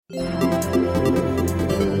And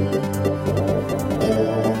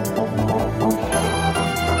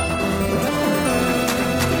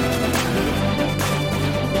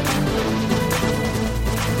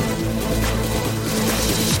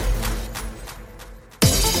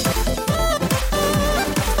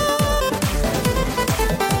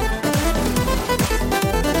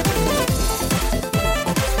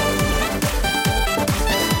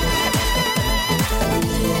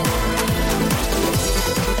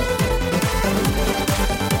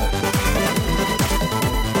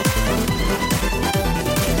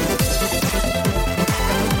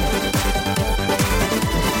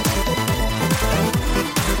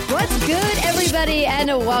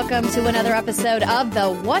welcome to another episode of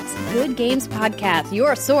the What's Good Games podcast,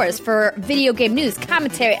 your source for video game news,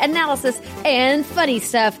 commentary, analysis, and funny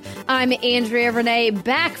stuff. I'm Andrea Renee,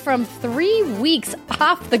 back from 3 weeks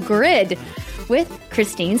off the grid with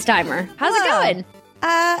Christine Steimer. How's it going?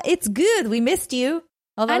 It's good. We missed you.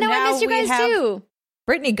 Although I know I missed you guys too.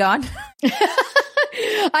 Brittany gone.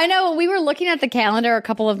 I know. When we were looking at the calendar a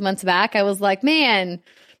couple of months back, I was like, man,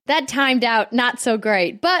 that timed out not so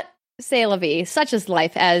great. But c'est la vie, such is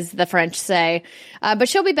life, as the French say. But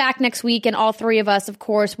she'll be back next week, and all three of us, of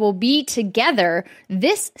course, will be together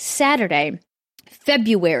this Saturday,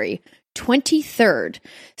 February 23rd,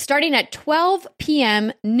 starting at 12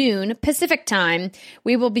 p.m. noon Pacific time.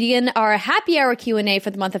 We will begin our happy hour Q&A for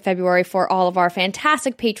the month of February for all of our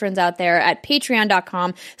fantastic patrons out there at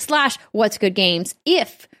patreon.com/whatsgoodgames.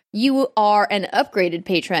 If you are an upgraded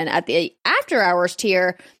patron at the after hours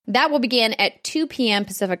tier, that will begin at 2 p.m.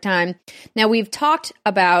 Pacific time. Now, we've talked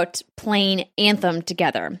about playing Anthem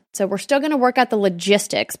together, so we're still going to work out the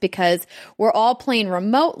logistics because we're all playing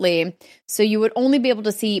remotely, so you would only be able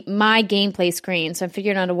to see my gameplay screen. So I'm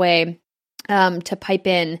figuring out a way to pipe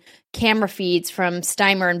in camera feeds from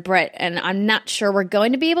Steimer and Britt, and I'm not sure we're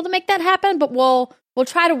going to be able to make that happen, but we'll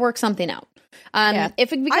try to work something out.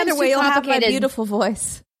 If it becomes either way, too you'll have complicated, my beautiful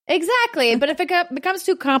voice. Exactly. But if it becomes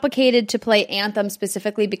too complicated to play Anthem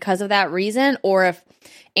specifically because of that reason, or if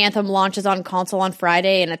Anthem launches on console on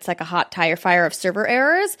Friday and it's like a hot tire fire of server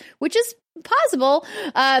errors, which is possible,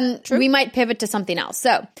 we might pivot to something else.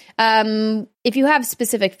 So if you have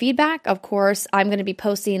specific feedback, of course, I'm going to be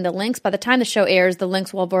posting the links. By the time the show airs, the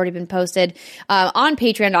links will have already been posted on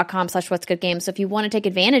patreon.com/whatsgoodgames. So if you want to take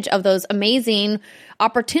advantage of those amazing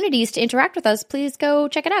opportunities to interact with us, please go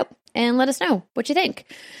check it out and let us know what you think.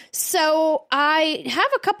 So I have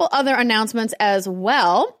a couple other announcements as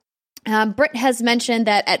well. Britt has mentioned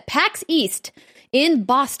that at PAX East in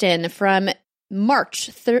Boston from March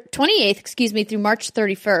 28th, through March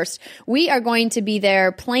 31st, we are going to be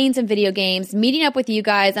there playing some video games, meeting up with you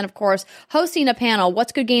guys, and of course, hosting a panel,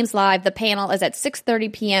 What's Good Games Live. The panel is at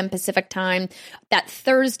 6:30 p.m. Pacific time, that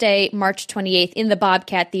Thursday, March 28th, in the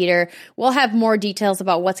Bobcat Theater. We'll have more details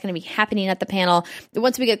about what's going to be happening at the panel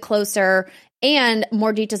once we get closer, and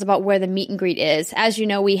more details about where the meet and greet is. As you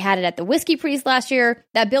know, we had it at the Whiskey Priest last year.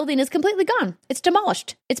 That building is completely gone. It's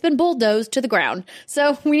demolished. It's been bulldozed to the ground.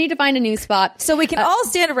 So we need to find a new spot. So we can all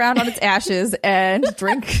stand around on its ashes and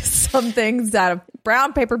drink some things out of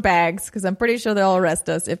brown paper bags, because I'm pretty sure they'll arrest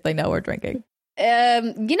us if they know we're drinking.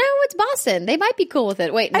 It's Boston. They might be cool with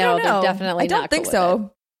it. Wait, no, they're definitely not cool with it. I don't think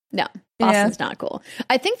so. No, Boston's not cool.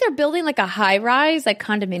 I think they're building like a high-rise, like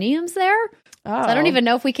condominiums there. Oh. So I don't even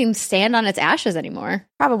know if we can stand on its ashes anymore.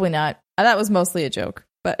 Probably not. That was mostly a joke.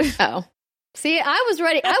 But see, I was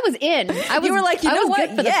ready. I was in. You were like, you know what?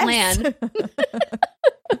 Good for the plan.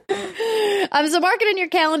 So mark it in your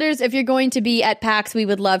calendars. If you're going to be at PAX, we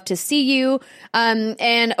would love to see you.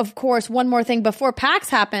 And of course, one more thing before PAX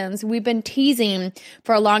happens, we've been teasing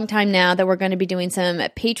for a long time now that we're going to be doing some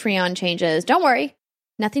Patreon changes. Don't worry.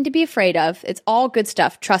 Nothing to be afraid of. It's all good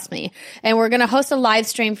stuff. Trust me. And we're going to host a live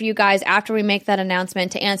stream for you guys after we make that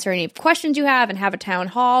announcement to answer any questions you have and have a town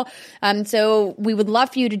hall. So we would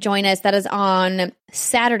love for you to join us. That is on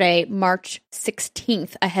Saturday, March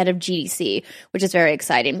 16th, ahead of GDC, which is very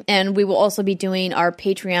exciting. And we will also be doing our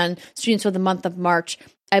Patreon streams for the month of March,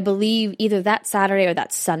 I believe either that Saturday or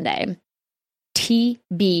that Sunday.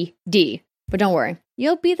 TBD. But don't worry.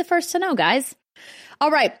 You'll be the first to know, guys.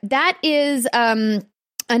 All right. That is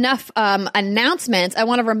enough announcements. I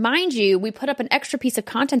want to remind you, we put up an extra piece of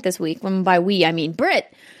content this week. When by we, I mean Britt.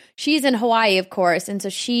 She's in Hawaii, of course, and so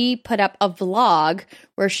she put up a vlog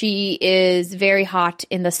where she is very hot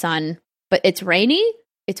in the sun, but it's rainy.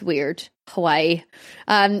 It's weird. Hawaii.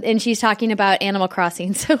 And she's talking about Animal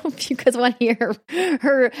Crossing. So if you guys want to hear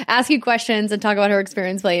her ask you questions and talk about her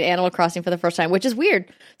experience playing Animal Crossing for the first time, which is weird.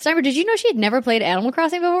 Sniper, did you know she had never played Animal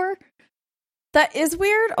Crossing before? That is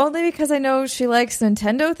weird, only because I know she likes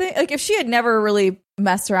Nintendo things. Like, if she had never really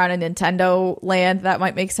mess around in Nintendo land, that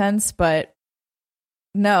might make sense. But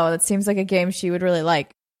no, that seems like a game she would really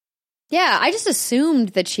like. Yeah, I just assumed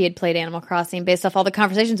that she had played Animal Crossing based off all the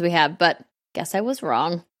conversations we had, but guess I was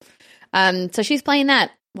wrong. So she's playing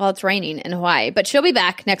that while it's raining in Hawaii, but she'll be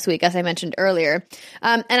back next week, as I mentioned earlier.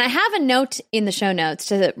 And I have a note in the show notes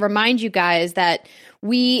to remind you guys that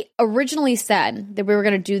we originally said that we were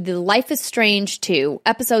going to do the Life is Strange 2,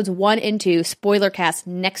 episodes 1 and 2, spoiler cast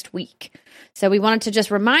next week. So we wanted to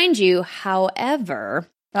just remind you, however...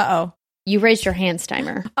 Uh-oh. You raised your hand,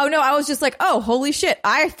 Steimer. Oh, no, I was just like, oh, holy shit,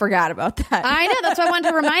 I forgot about that. I know, that's why I wanted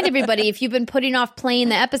to remind everybody, if you've been putting off playing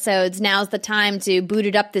the episodes, now's the time to boot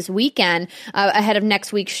it up this weekend ahead of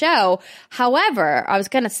next week's show. However, I was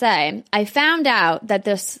going to say, I found out that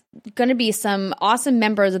there's going to be some awesome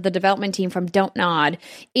members of the development team from Don't Nod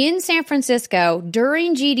in San Francisco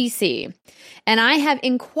during GDC. And I have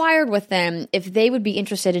inquired with them if they would be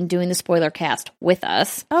interested in doing the spoiler cast with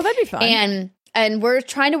us. Oh, that'd be fun. And we're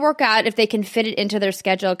trying to work out if they can fit it into their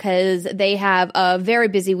schedule because they have a very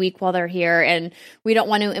busy week while they're here, and we don't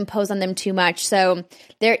want to impose on them too much. So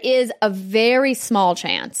there is a very small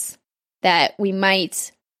chance that we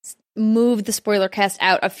might move the spoiler cast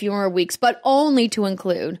out a few more weeks, but only to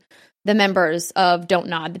include the members of Don't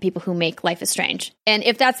Nod, the people who make Life is Strange. And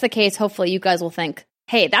if that's the case, hopefully you guys will think,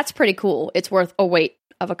 hey, that's pretty cool. It's worth a wait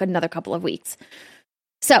of another couple of weeks.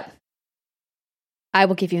 So I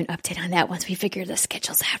will give you an update on that once we figure the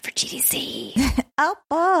schedules out for GDC. Oh,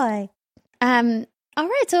 boy. All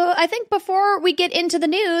right, so I think before we get into the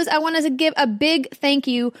news, I wanted to give a big thank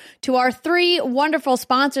you to our 3 wonderful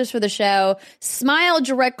sponsors for the show, Smile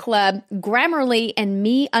Direct Club, Grammarly, and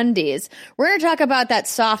Me Undies. We're going to talk about that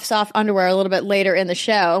soft underwear a little bit later in the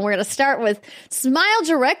show, and we're going to start with Smile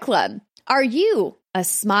Direct Club. Are you a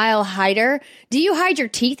smile hider? Do you hide your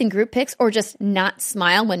teeth in group pics or just not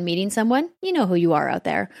smile when meeting someone? You know who you are out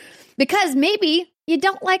there. Because maybe you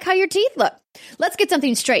don't like how your teeth look. Let's get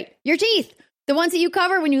something straight. Your teeth. The ones that you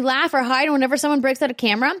cover when you laugh or hide whenever someone breaks out a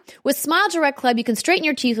camera. With Smile Direct Club, you can straighten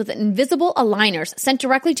your teeth with invisible aligners sent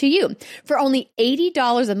directly to you. For only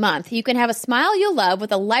 $80 a month, you can have a smile you'll love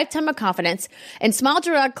with a lifetime of confidence. And Smile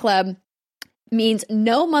Direct Club means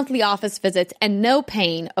no monthly office visits and no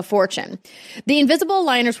paying a fortune. The invisible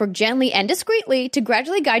aligners work gently and discreetly to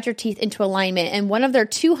gradually guide your teeth into alignment, and one of their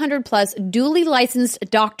 200-plus duly licensed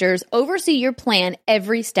doctors oversee your plan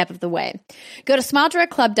every step of the way. Go to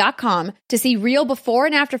SmileDirectClub.com to see real before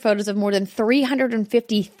and after photos of more than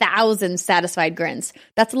 350,000 satisfied grins.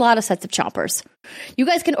 That's a lot of sets of chompers. You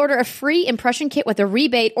guys can order a free impression kit with a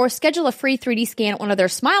rebate or schedule a free 3D scan at one of their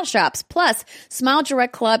Smile shops. Plus, Smile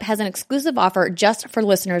Direct Club has an exclusive offer just for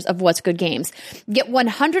listeners of What's Good Games. Get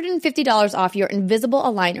 $150 off your invisible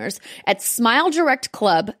aligners at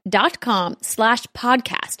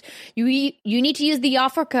SmileDirectClub.com/podcast. You need to use the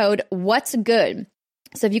offer code What's Good.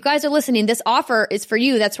 So if you guys are listening, this offer is for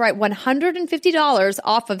you. That's right, $150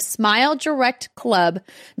 off of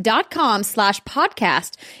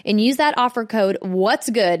SmileDirectClub.com/podcast, and use that offer code What's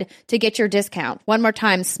Good to get your discount. One more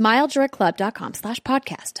time,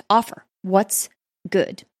 SmileDirectClub.com/podcast. Offer What's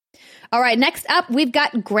Good. All right, next up, we've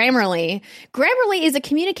got Grammarly. Grammarly is a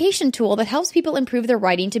communication tool that helps people improve their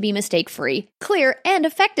writing to be mistake-free, clear, and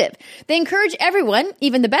effective. They encourage everyone,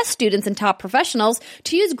 even the best students and top professionals,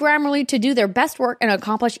 to use Grammarly to do their best work and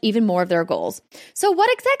accomplish even more of their goals. So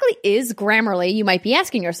what exactly is Grammarly, you might be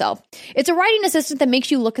asking yourself? It's a writing assistant that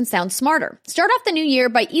makes you look and sound smarter. Start off the new year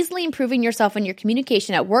by easily improving yourself in your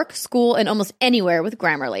communication at work, school, and almost anywhere with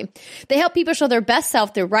Grammarly. They help people show their best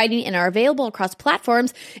self through writing and are available across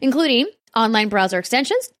platforms, including online browser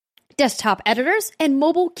extensions, desktop editors, and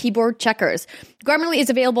mobile keyboard checkers. Grammarly is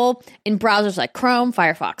available in browsers like Chrome,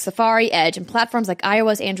 Firefox, Safari, Edge, and platforms like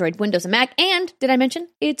iOS, Android, Windows, and Mac. And, did I mention,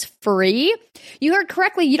 it's free? You heard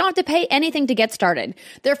correctly, you don't have to pay anything to get started.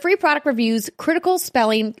 Their free product reviews critical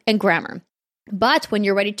spelling and grammar. But when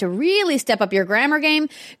you're ready to really step up your grammar game,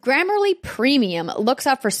 Grammarly Premium looks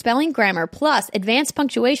out for spelling, grammar, plus advanced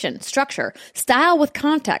punctuation, structure, style with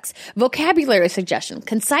context, vocabulary suggestion,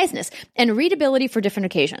 conciseness, and readability for different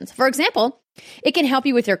occasions. For example, it can help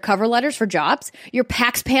you with your cover letters for jobs, your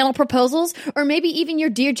PAX panel proposals, or maybe even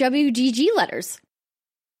your Dear WGG letters.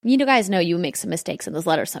 You guys know you make some mistakes in those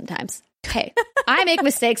letters sometimes. Hey, I make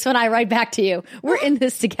mistakes when I write back to you. We're in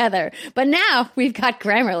this together. But now we've got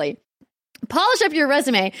Grammarly. Polish up your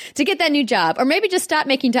resume to get that new job, or maybe just stop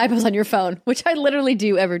making typos on your phone, which I literally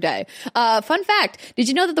do every day. Fun fact, did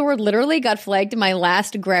you know that the word literally got flagged in my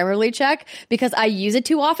last Grammarly check because I use it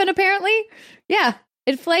too often, apparently? Yeah,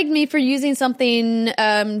 It flagged me for using something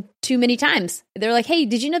too many times. They're like, hey,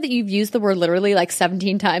 did you know that you've used the word literally like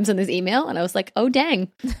 17 times in this email? And I was like, oh,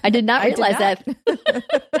 dang. I did not realize that.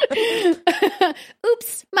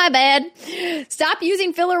 Oops, my bad. Stop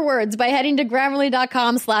using filler words by heading to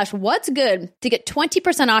Grammarly.com/what's good to get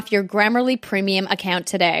 20% off your Grammarly premium account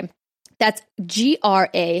today. That's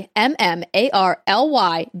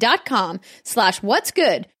Grammarly.com/what's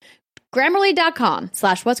good.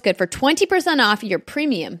 Grammarly.com/what's good for 20% off your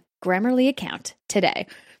premium Grammarly account today.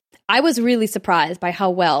 I was really surprised by how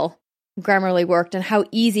well Grammarly worked and how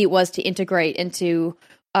easy it was to integrate into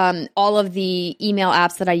all of the email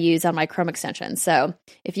apps that I use on my Chrome extension. So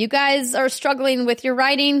if you guys are struggling with your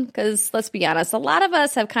writing, because let's be honest, a lot of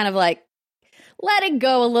us have kind of like let it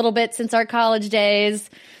go a little bit since our college days,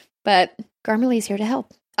 but Grammarly is here to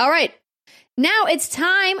help. All right, now it's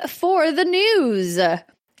time for the news.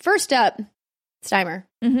 First up, Steimer,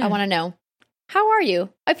 I want to know, how are you?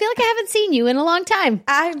 I feel like I haven't seen you in a long time.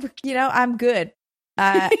 I'm good.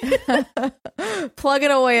 Plugging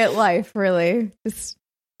away at life, really. Just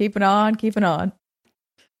keeping on.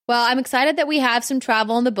 Well, I'm excited that we have some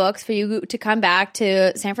travel in the books for you to come back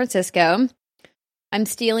to San Francisco. I'm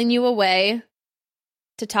stealing you away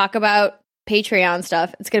to talk about Patreon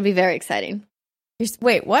stuff. It's going to be very exciting.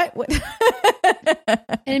 Wait, what?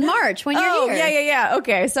 In March, when you're here. Yeah.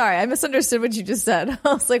 Okay, sorry. I misunderstood what you just said. I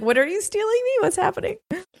was like, what are you stealing me? What's happening?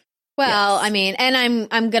 Well, yes. I mean, and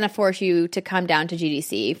I'm going to force you to come down to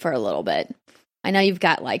GDC for a little bit. I know you've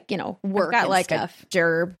got work I've got and stuff. A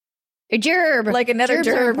gerb. A gerb. Like another Gerbs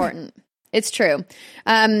gerb. are important. It's true.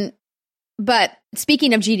 But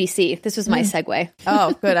speaking of GDC, this was my segue.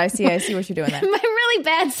 Oh, good. I see what you're doing there. My really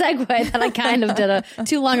bad segue that I kind of did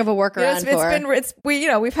too long of a workaround for.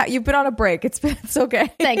 You've been on a break. It's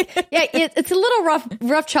okay. It's a little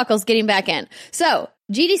rough chuckles getting back in. So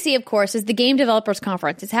GDC, of course, is the Game Developers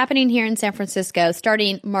Conference. It's happening here in San Francisco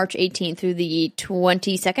starting March 18th through the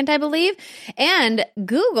 22nd, I believe. And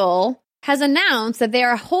Google has announced that they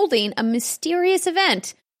are holding a mysterious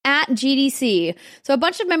event at GDC. So a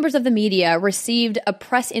bunch of members of the media received a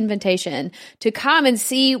press invitation to come and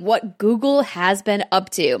see what Google has been up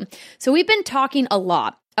to. So we've been talking a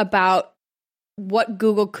lot about what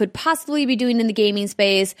Google could possibly be doing in the gaming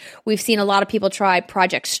space. We've seen a lot of people try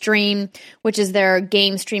Project Stream, which is their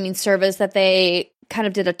game streaming service that they kind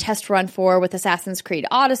of did a test run for with Assassin's Creed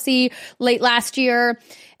Odyssey late last year.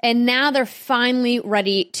 And now they're finally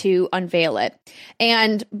ready to unveil it.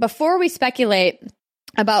 And before we speculate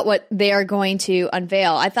about what they are going to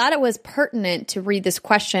unveil, I thought it was pertinent to read this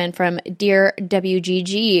question from Dear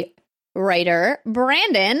WGG writer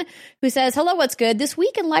Brandon, who says, hello, what's good? This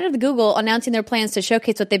week, in light of the Google announcing their plans to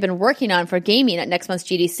showcase what they've been working on for gaming at next month's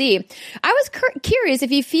GDC, I was curious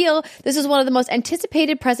if you feel this is one of the most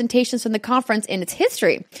anticipated presentations from the conference in its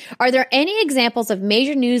history. Are there any examples of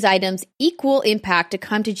major news items equal impact to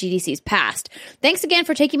come to GDC's past? Thanks again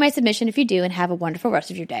for taking my submission if you do, and have a wonderful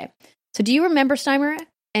rest of your day. So do you remember, Steimer,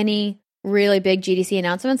 any really big GDC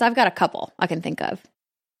announcements? I've got a couple I can think of.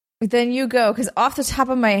 Then you go, because off the top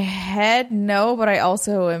of my head, no, but I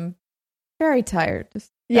also am very tired.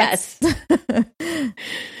 Yes.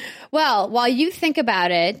 Well, while you think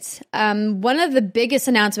about it, one of the biggest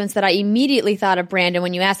announcements that I immediately thought of, Brandon,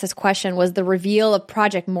 when you asked this question was the reveal of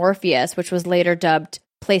Project Morpheus, which was later dubbed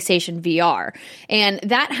PlayStation VR. And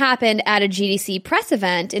that happened at a GDC press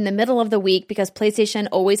event in the middle of the week because PlayStation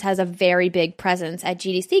always has a very big presence at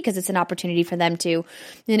GDC because it's an opportunity for them to,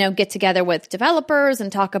 get together with developers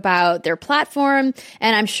and talk about their platform.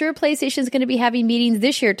 And I'm sure PlayStation is going to be having meetings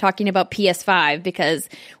this year talking about PS5 because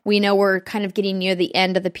we know we're kind of getting near the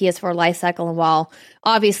end of the PS4 life cycle. And while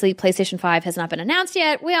obviously PlayStation 5 has not been announced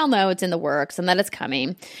yet, we all know it's in the works and that it's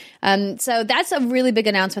coming. So that's a really big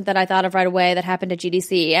announcement that I thought of right away that happened at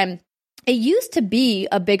GDC. And it used to be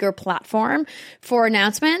a bigger platform for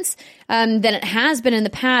announcements than it has been in the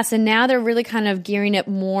past. And now they're really kind of gearing it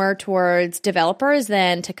more towards developers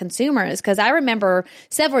than to consumers. Because I remember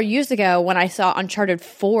several years ago when I saw Uncharted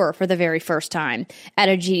 4 for the very first time at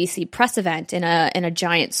a GDC press event in a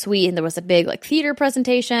giant suite. And there was a big theater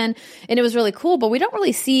presentation and it was really cool. But we don't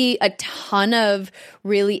really see a ton of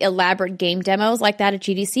really elaborate game demos like that at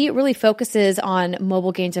GDC. It really focuses on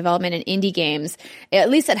mobile game development and indie games. At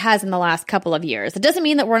least it has in the last couple of years. It doesn't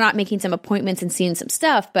mean that we're not making some appointments and seeing some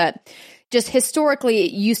stuff, but just historically,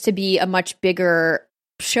 it used to be a much bigger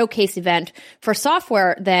showcase event for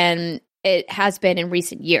software than it has been in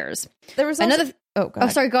recent years. There was also,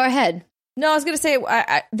 sorry, go ahead. No, I was going to say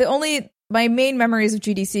my main memories of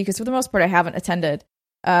GDC, because for the most part I haven't attended,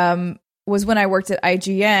 was when I worked at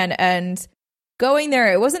IGN, and going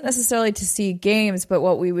there, it wasn't necessarily to see games, but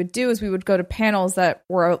what we would do is we would go to panels that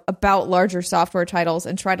were about larger software titles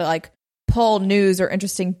and try to like pull news or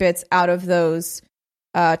interesting bits out of those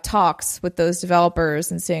talks with those developers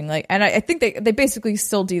and seeing like, and I think they basically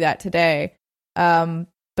still do that today.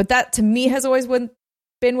 But that to me has always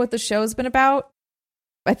been what the show's been about.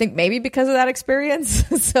 I think maybe because of that experience.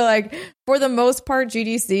 So like for the most part,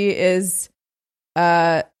 GDC is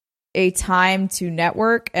a time to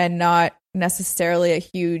network and not necessarily a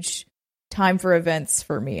huge time for events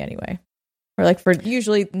for me anyway. Or like for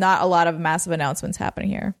usually not a lot of massive announcements happening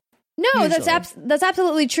here. No, that's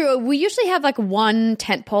absolutely true. We usually have like one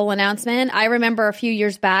tentpole announcement. I remember a few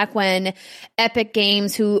years back when Epic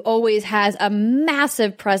Games, who always has a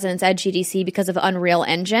massive presence at GDC because of Unreal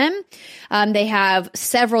Engine, they have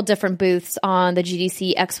several different booths on the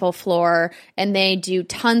GDC Expo floor, and they do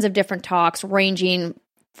tons of different talks ranging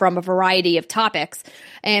from a variety of topics.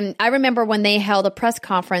 And I remember when they held a press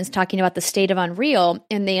conference talking about the state of Unreal,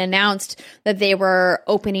 and they announced that they were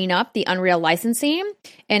opening up the Unreal licensing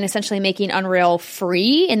and essentially making Unreal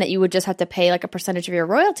free, and that you would just have to pay like a percentage of your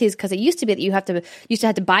royalties, because it used to be that you used to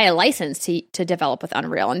have to buy a license to develop with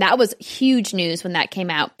Unreal. And that was huge news when that came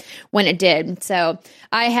out, when it did. So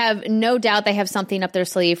I have no doubt they have something up their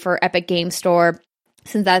sleeve for Epic Games Store,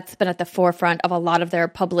 since that's been at the forefront of a lot of their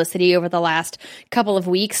publicity over the last couple of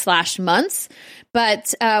weeks / months.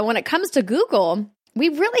 But when it comes to Google, we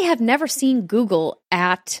really have never seen Google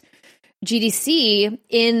at GDC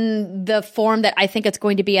in the form that I think it's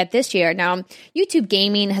going to be at this year. Now, YouTube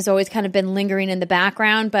gaming has always kind of been lingering in the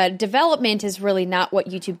background, but development is really not what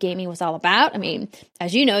YouTube gaming was all about. I mean,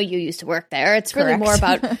 as you know, you used to work there. It's really more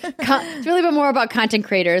about it's really been more about content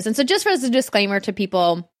creators. And so just as a disclaimer to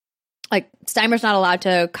people, like, Steimer's not allowed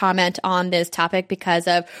to comment on this topic because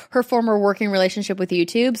of her former working relationship with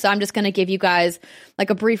YouTube. So I'm just going to give you guys like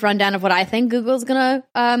a brief rundown of what I think Google's gonna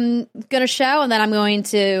show, and then I'm going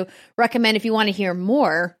to recommend, if you want to hear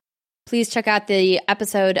more, please check out the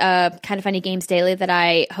episode of Kind of Funny Games Daily that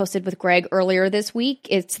I hosted with Greg earlier this week.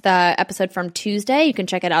 It's the episode from Tuesday. You can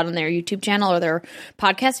check it out on their YouTube channel or their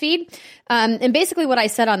podcast feed. And basically what I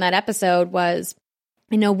said on that episode was,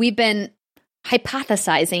 we've been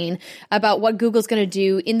hypothesizing about what Google's going to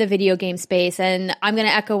do in the video game space. And I'm going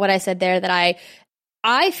to echo what I said there, that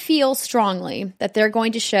I feel strongly that they're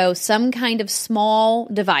going to show some kind of small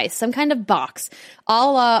device, some kind of box, a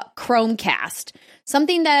la Chromecast,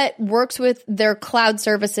 something that works with their cloud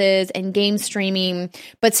services and game streaming,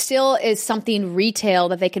 but still is something retail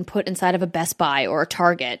that they can put inside of a Best Buy or a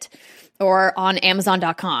Target or on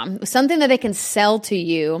Amazon.com, something that they can sell to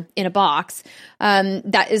you in a box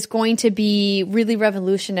that is going to be really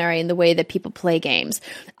revolutionary in the way that people play games.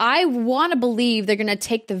 I want to believe they're going to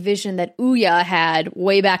take the vision that Ouya had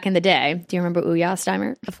way back in the day. Do you remember Ouya,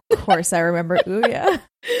 Steimer? Of course I remember Ouya.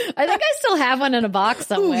 I think I still have one in a box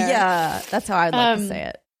somewhere. Yeah, that's how I'd like to say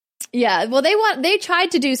it. Yeah, well, they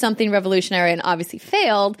tried to do something revolutionary and obviously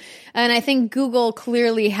failed. And I think Google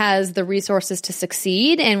clearly has the resources to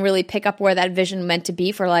succeed and really pick up where that vision meant to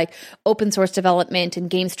be for like open source development and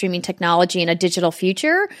game streaming technology in a digital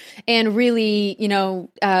future, and really,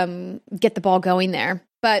 get the ball going there.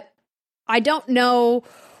 But I don't know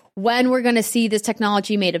when we're going to see this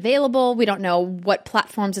technology made available. We don't know what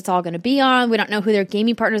platforms it's all going to be on. We don't know who their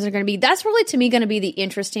gaming partners are going to be. That's really, to me, going to be the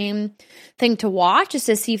interesting thing to watch, is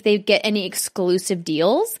to see if they get any exclusive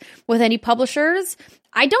deals with any publishers.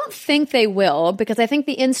 I don't think they will, because I think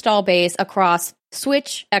the install base across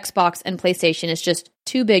Switch, Xbox, and PlayStation is just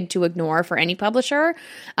too big to ignore for any publisher,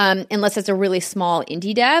 unless it's a really small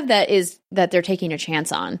indie dev that they're taking a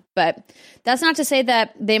chance on. But that's not to say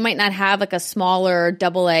that they might not have like a smaller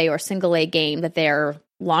AA or single A game that they're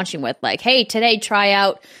launching with. Like, hey, today try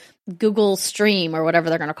out Google Stream or whatever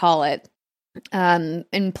they're going to call it,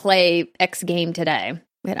 and play X game today.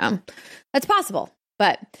 That's possible.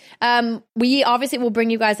 But we obviously will bring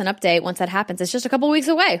you guys an update once that happens. It's just a couple weeks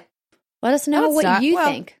away. Let us know what you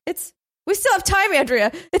think. We still have time,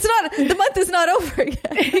 Andrea. The month is not over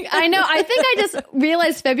yet. I know. I think I just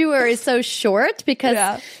realized February is so short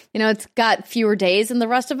because, it's got fewer days than the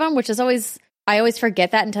rest of them, which is I always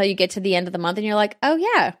forget that until you get to the end of the month and you're like, oh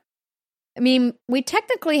yeah. I mean, we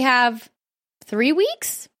technically have 3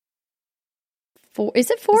 weeks.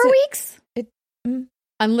 Is it 4 weeks?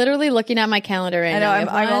 I'm literally looking at my calendar right now.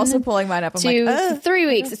 I'm also pulling mine up. I'm 3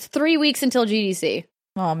 weeks. It's 3 weeks until GDC.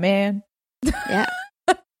 Oh, man. Yeah.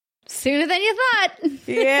 Sooner than you thought.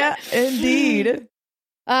 Yeah, indeed.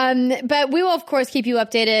 But we will, of course, keep you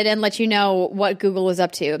updated and let you know what Google is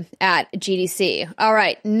up to at GDC. All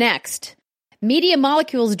right, next. Media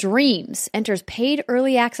Molecules Dreams enters paid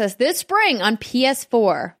early access this spring on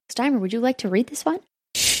PS4. Steimer, would you like to read this one?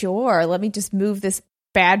 Sure. Let me just move this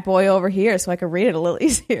bad boy over here so I can read it a little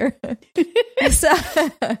easier. So,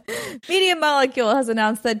 Media Molecule has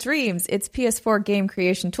announced that Dreams, its PS4 game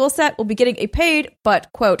creation toolset, will be getting a paid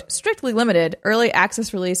but, quote, strictly limited early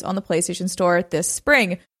access release on the PlayStation Store this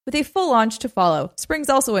spring, with a full launch to follow. Spring's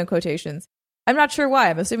also in quotations. I'm not sure why.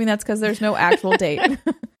 I'm assuming that's because there's no actual date.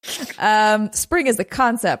 Spring is the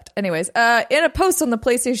concept. Anyways, in a post on the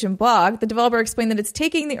PlayStation blog, the developer explained that it's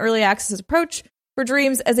taking the early access approach for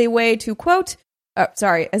Dreams as a way to,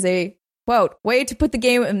 way to put the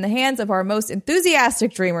game in the hands of our most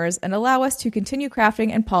enthusiastic dreamers and allow us to continue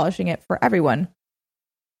crafting and polishing it for everyone.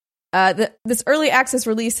 This early access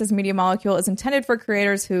release, says Media Molecule, is intended for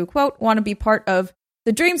creators who, quote, want to be part of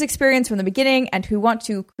the Dreams experience from the beginning and who want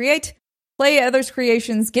to create, play others'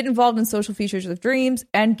 creations, get involved in social features of Dreams,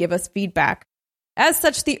 and give us feedback. As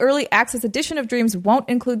such, the early access edition of Dreams won't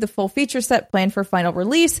include the full feature set planned for final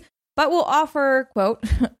release, but will offer, quote,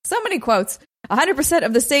 so many quotes, 100%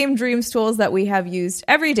 of the same Dreams tools that we have used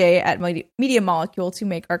every day at Media Molecule to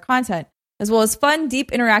make our content, as well as fun, deep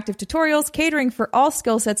interactive tutorials catering for all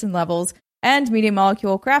skill sets and levels, and Media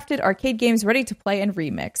Molecule crafted arcade games ready to play and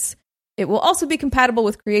remix. It will also be compatible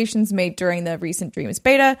with creations made during the recent Dreams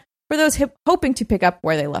beta for those hoping to pick up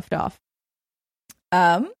where they left off.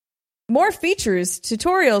 More features,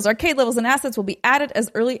 tutorials, arcade levels, and assets will be added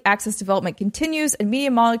as early access development continues, and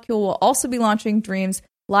Media Molecule will also be launching Dreams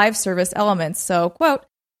live service elements. So, quote,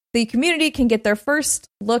 the community can get their first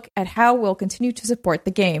look at how we'll continue to support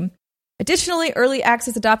the game. Additionally, early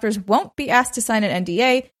access adopters won't be asked to sign an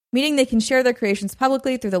NDA, meaning they can share their creations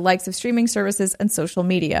publicly through the likes of streaming services and social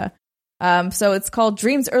media. So it's called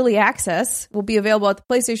Dreams Early Access, will be available at the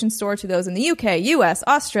PlayStation Store to those in the UK, US,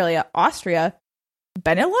 Australia, Austria,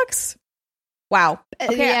 Benelux? Wow.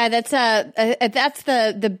 Okay. Yeah, that's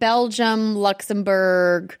the Belgium,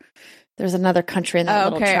 Luxembourg. There's another country in that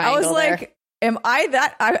little triangle. I was like, there. am I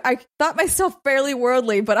that? I thought myself fairly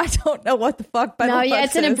worldly, but I don't know what the fuck Benelux No, yeah,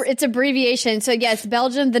 is. it's abbreviation. So yes,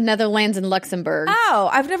 Belgium, the Netherlands, and Luxembourg. Oh,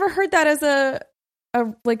 I've never heard that as a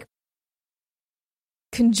like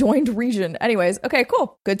conjoined region. Anyways, okay,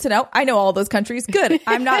 cool. Good to know. I know all those countries. Good.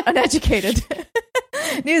 I'm not uneducated.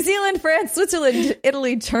 New Zealand, France, Switzerland,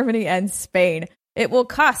 Italy, Germany, and Spain. It will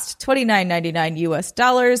cost $29.99 US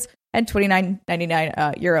and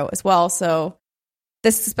 $29.99 euro as well. So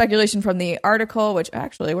this is speculation from the article, which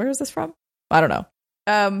actually, where is this from? I don't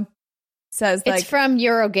know. Says it's from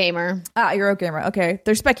Eurogamer. Eurogamer. Okay.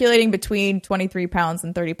 They're speculating between £23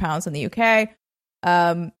 and £30 in the UK.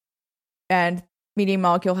 And Media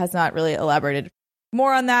Molecule has not really elaborated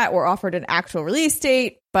more on that or offered an actual release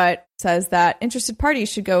date, but says that interested parties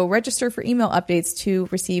should go register for email updates to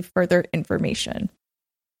receive further information.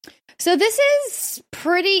 So this is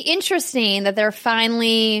pretty interesting that they're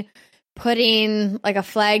finally putting like a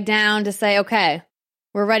flag down to say, okay,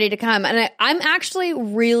 we're ready to come. And I'm actually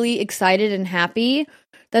really excited and happy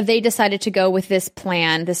that they decided to go with this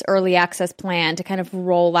plan, this early access plan to kind of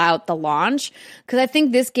roll out the launch. Because I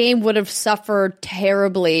think this game would have suffered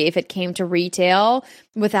terribly if it came to retail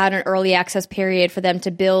without an early access period for them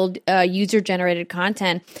to build user-generated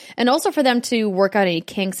content and also for them to work out any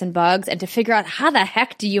kinks and bugs and to figure out how the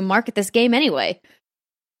heck do you market this game anyway?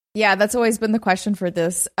 Yeah, that's always been the question for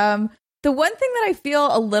this. The one thing that I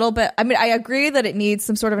feel a little bit, I mean, I agree that it needs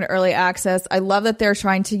some sort of an early access. I love that they're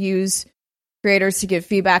trying to use creators to give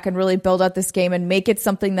feedback and really build out this game and make it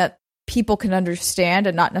something that people can understand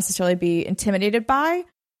and not necessarily be intimidated by.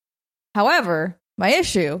 However, my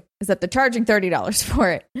issue is that they're charging $30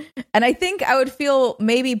 for it. And I think I would feel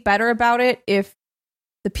maybe better about it if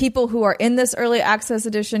the people who are in this early access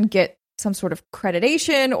edition get some sort of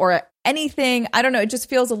accreditation or anything. I don't know. It just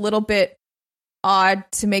feels a little bit odd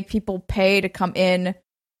to make people pay to come in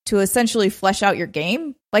to essentially flesh out your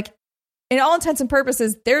game. Like, in all intents and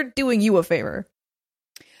purposes, they're doing you a favor.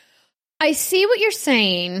 I see what you're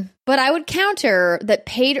saying, but I would counter that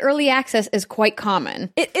paid early access is quite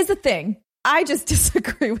common. It is a thing. I just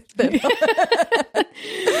disagree with them.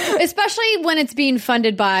 Especially when it's being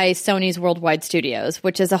funded by Sony's Worldwide Studios,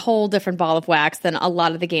 which is a whole different ball of wax than a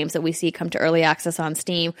lot of the games that we see come to early access on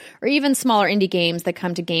Steam, or even smaller indie games that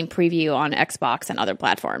come to game preview on Xbox and other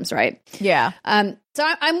platforms, right? Yeah. So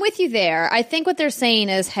I'm with you there. I think what they're saying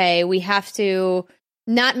is, hey, we have to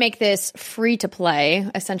not make this free to play,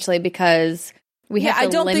 essentially, because we have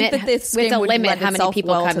to limit how many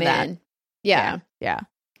people come in. Yeah.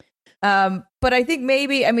 But I think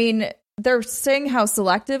maybe, I mean, they're saying how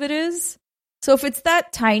selective it is. So if it's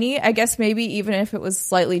that tiny, I guess maybe even if it was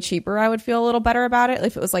slightly cheaper, I would feel a little better about it.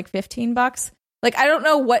 If it was like $15. Like, I don't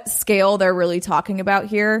know what scale they're really talking about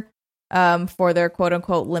here for their quote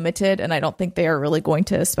unquote limited. And I don't think they are really going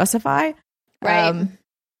to specify. Right.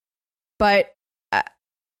 But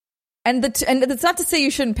and it's not to say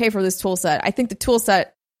you shouldn't pay for this tool set. I think the tool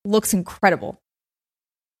set looks incredible.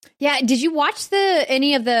 Yeah. Did you watch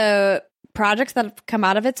any of the projects that have come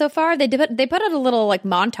out of it so far? They put out a little like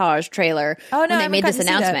montage trailer when they made this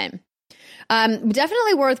announcement.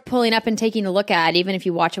 Definitely worth pulling up and taking a look at, even if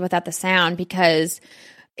you watch it without the sound, because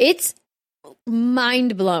it's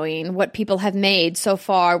mind-blowing what people have made so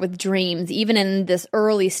far with Dreams, even in this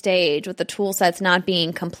early stage with the tool sets not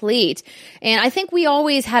being complete. And I think we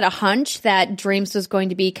always had a hunch that Dreams was going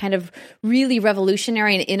to be kind of really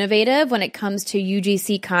revolutionary and innovative when it comes to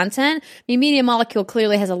UGC content. I mean, Media Molecule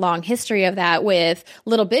clearly has a long history of that with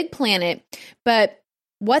Little Big Planet, but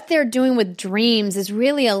what they're doing with Dreams is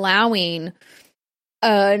really allowing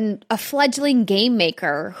a fledgling game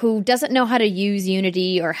maker who doesn't know how to use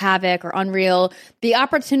Unity or Havok or Unreal the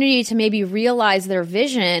opportunity to maybe realize their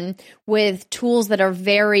vision with tools that are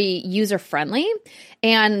very user-friendly.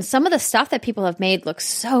 And some of the stuff that people have made looks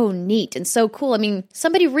so neat and so cool. I mean,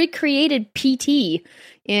 somebody recreated PT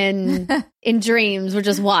in Dreams, which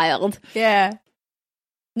is wild. Yeah.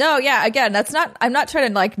 No, yeah, again, I'm not trying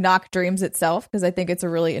to like knock Dreams itself, because I think it's a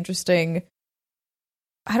really interesting,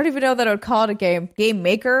 I don't even know that I would call it a game. Game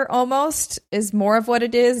maker almost is more of what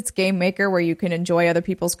it is. It's game maker where you can enjoy other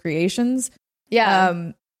people's creations.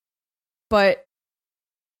 Yeah. But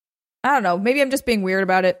I don't know. Maybe I'm just being weird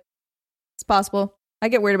about it. It's possible. I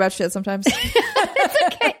get weird about shit sometimes. It's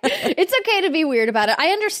okay. It's okay to be weird about it. I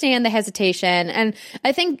understand the hesitation. And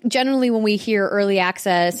I think generally when we hear early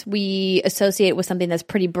access, we associate it with something that's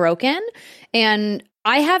pretty broken. And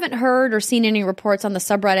I haven't heard or seen any reports on the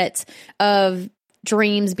subreddits of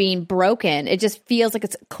Dreams being broken. It just feels like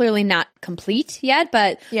it's clearly not complete yet,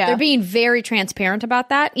 but they're being very transparent about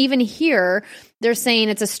that. Even here, they're saying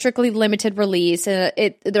it's a strictly limited release.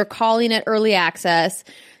 They're calling it early access.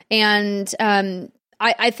 And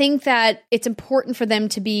I think that it's important for them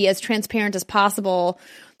to be as transparent as possible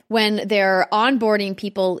when they're onboarding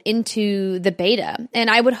people into the beta. And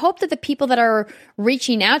I would hope that the people that are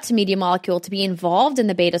reaching out to Media Molecule to be involved in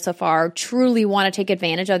the beta so far truly want to take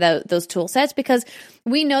advantage of those tool sets, because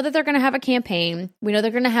we know that they're going to have a campaign. We know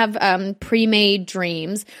they're going to have pre-made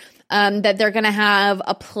Dreams, that they're going to have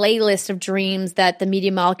a playlist of Dreams that the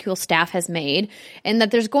Media Molecule staff has made, and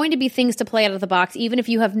that there's going to be things to play out of the box, even if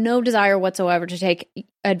you have no desire whatsoever to take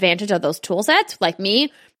advantage of those tool sets. Like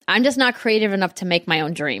me, I'm just not creative enough to make my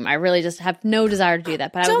own Dream. I really just have no desire to do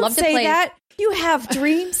that. But I would love to play. Don't say that. You have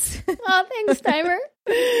dreams. Oh, thanks, Timer.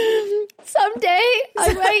 Someday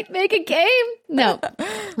I might make a game. No,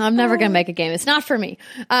 I'm never going to make a game. It's not for me.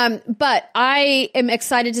 But I am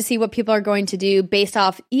excited to see what people are going to do based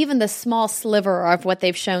off even the small sliver of what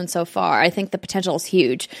they've shown so far. I think the potential is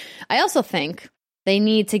huge. I also think they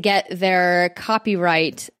need to get their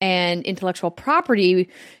copyright and intellectual property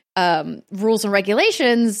rules and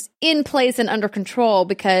regulations in place and under control,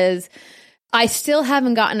 because I still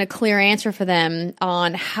haven't gotten a clear answer for them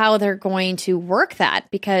on how they're going to work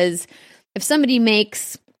that. Because if somebody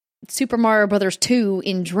makes Super Mario Brothers 2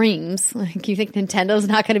 in Dreams, like, you think Nintendo's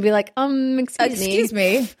not going to be like, excuse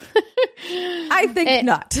me. I think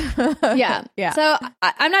not. Yeah. So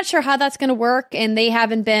I'm not sure how that's going to work, and they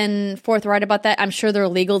haven't been forthright about that. I'm sure their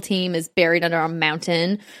legal team is buried under a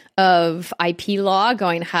mountain of IP law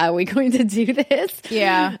going, how are we going to do this?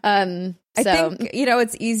 Yeah. I think,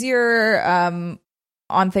 it's easier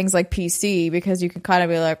on things like PC, because you can kind of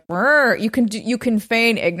be like, you can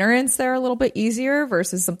feign ignorance there a little bit easier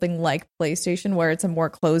versus something like PlayStation, where it's a more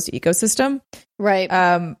closed ecosystem. Right.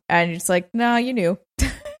 And it's like, no, you knew.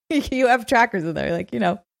 You have trackers in there, like,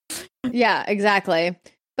 Yeah, exactly.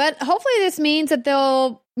 But hopefully this means that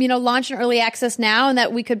they'll, launch an early access now, and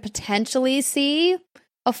that we could potentially see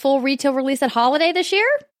a full retail release at holiday this year.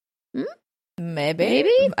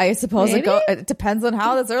 Maybe. I suppose it depends on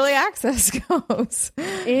how this early access goes.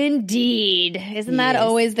 Indeed. Isn't that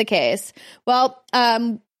always the case? Well,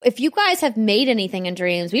 if you guys have made anything in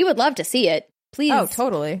Dreams, we would love to see it. Please. Oh,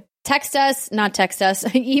 totally. Not text us,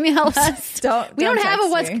 email us. We don't have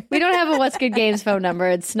a What's Good Games phone number.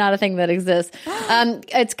 It's not a thing that exists.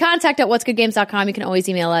 It's contact@whatsgoodgames.com. You can always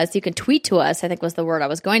email us. You can tweet to us, I think was the word I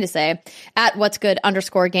was going to say, at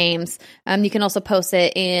 @whatsgood_games. You can also post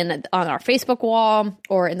it on our Facebook wall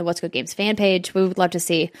or in the What's Good Games fan page. We would love to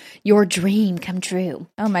see your dream come true.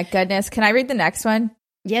 Oh my goodness. Can I read the next one?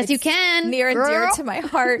 Yes, you can. Near and dear to my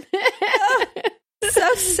heart.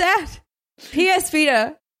 So sad. PS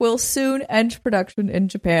Vita will soon end production in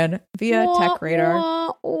Japan via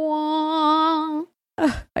TechRadar.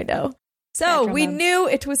 I know. So we knew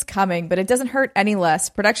it was coming, but it doesn't hurt any less.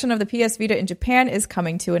 Production of the PS Vita in Japan is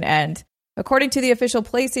coming to an end. According to the official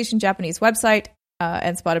PlayStation Japanese website,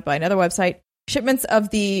 and spotted by another website, shipments of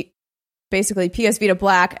the basically PS Vita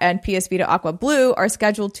Black and PS Vita Aqua Blue are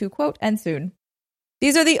scheduled to, quote, end soon.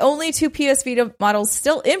 These are the only 2 PS Vita models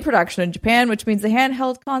still in production in Japan, which means the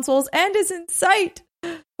handheld console's end is in sight.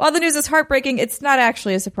 While the news is heartbreaking, it's not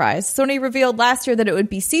actually a surprise. Sony revealed last year that it would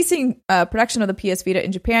be ceasing production of the PS Vita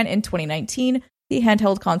in Japan in 2019, the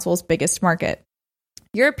handheld console's biggest market.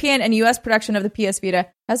 European and US production of the PS Vita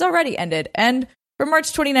has already ended, and for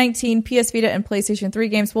March 2019, PS Vita and PlayStation 3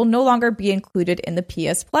 games will no longer be included in the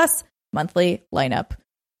PS Plus monthly lineup.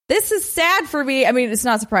 This is sad for me. I mean, it's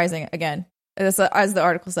not surprising, again, as the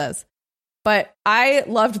article says. But I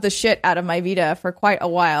loved the shit out of my Vita for quite a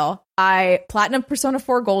while. I platinum Persona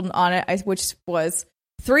 4 Golden on it, which was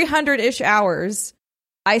 300-ish hours.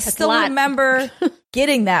 That's still remember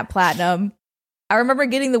getting that platinum. I remember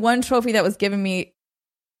getting the one trophy that was giving me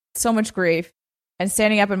so much grief and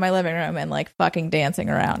standing up in my living room and like fucking dancing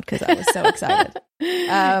around because I was so excited.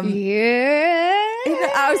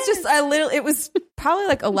 It was probably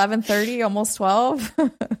like 11:30, almost 12.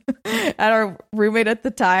 And our roommate at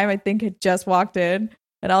the time, I think, had just walked in,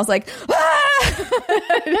 and I was like, ah!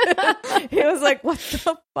 He was like, what the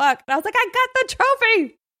fuck? And I was like, I got the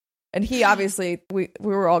trophy. And he obviously, we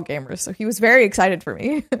were all gamers, so he was very excited for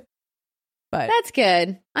me. But that's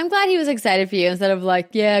good. I'm glad he was excited for you instead of like,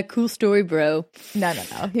 yeah, cool story, bro. No.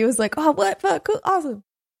 He was like, oh, what? Fuck, cool, awesome.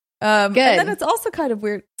 Good. And then it's also kind of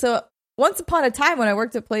weird. So once upon a time when I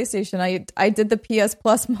worked at PlayStation, I did the PS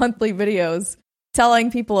Plus monthly videos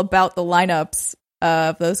telling people about the lineups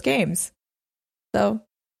of those games. So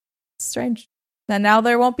strange. And now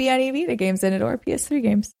there won't be any Vita games in it or PS3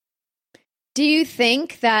 games. Do you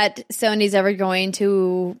think that Sony's ever going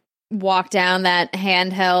to walk down that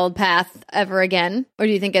handheld path ever again? Or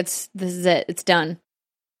do you think this is it? It's done?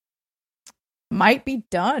 Might be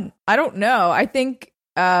done. I don't know. I think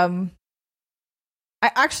I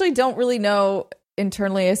actually don't really know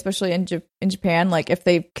internally, especially in Japan, like if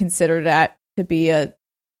they consider that to be a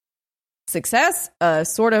success, a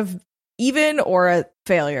sort of even, or a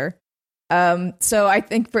failure. So I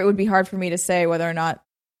think it would be hard for me to say whether or not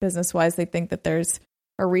business-wise they think that there's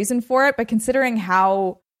a reason for it. But considering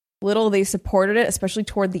how little they supported it, especially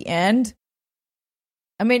toward the end,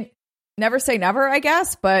 I mean, never say never, I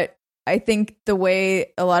guess. But I think the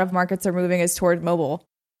way a lot of markets are moving is toward mobile.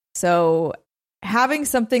 So having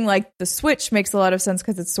something like the Switch makes a lot of sense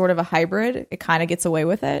because it's sort of a hybrid. It kind of gets away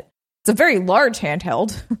with it. It's a very large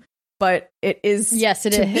handheld, but it is,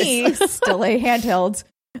 to me, still a handheld.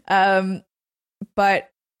 But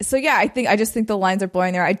so, yeah, I just think the lines are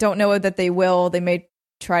blurring there. I don't know that they will. They may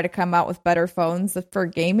try to come out with better phones for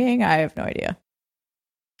gaming. I have no idea.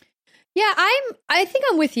 Yeah, I think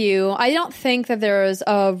I'm with you. I don't think that there's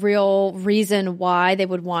a real reason why they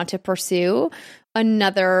would want to pursue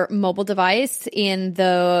another mobile device in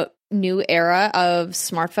the new era of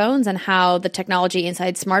smartphones and how the technology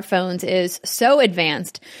inside smartphones is so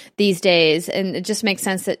advanced these days. And it just makes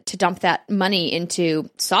sense to dump that money into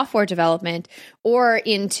software development or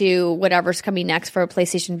into whatever's coming next for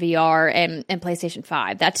PlayStation VR and PlayStation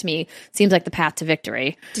 5. That to me seems like the path to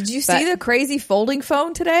victory. Did you see the crazy folding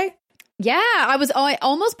phone today? Yeah, I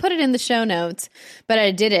almost put it in the show notes, but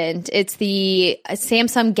I didn't. It's the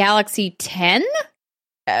Samsung Galaxy 10?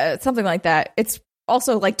 Something like that. It's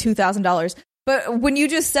also like $2,000. But when you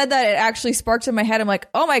just said that, it actually sparked in my head. I'm like,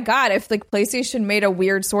 oh my God, if like PlayStation made a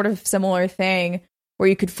weird sort of similar thing where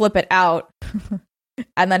you could flip it out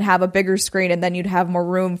and then have a bigger screen and then you'd have more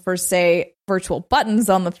room for, say, virtual buttons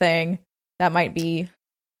on the thing, that might be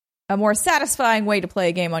a more satisfying way to play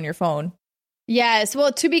a game on your phone. Yes.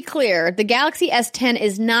 Well, to be clear, the Galaxy S10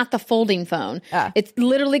 is not the folding phone. It's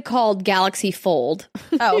literally called Galaxy Fold.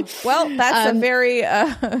 Oh, well, that's a very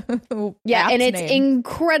yeah, and it's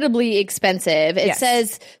incredibly expensive. It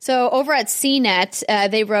says so over at CNET.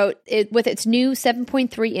 They wrote it with its new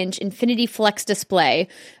 7.3-inch Infinity Flex display,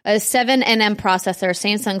 a 7nm processor,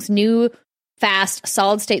 Samsung's new fast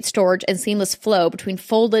solid-state storage and seamless flow between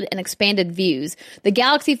folded and expanded views. The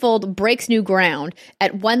Galaxy Fold breaks new ground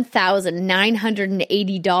at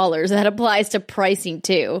 $1,980. That applies to pricing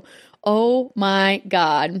too. Oh my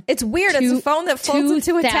God! It's weird. It's a phone that folds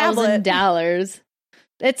into a tablet. $2,000.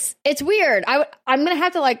 It's weird. I'm gonna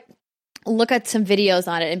have to like look at some videos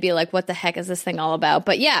on it and be like, what the heck is this thing all about?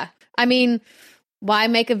 But yeah, I mean, Why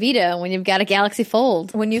make a Vita when you've got a Galaxy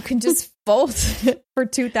Fold? When you can just fold it for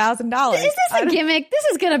 $2,000. Is this a gimmick? This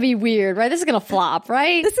is going to be weird, right? This is going to flop,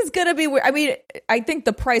 right? This is going to be weird. I mean, I think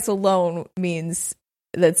the price alone means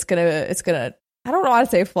that it's going to, I don't know how to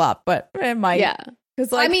say flop, but it might. Yeah.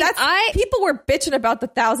 Because like, people were bitching about the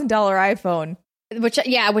 $1,000 iPhone. Which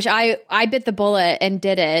I bit the bullet and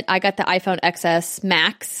did it. I got the iPhone XS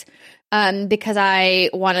Max because I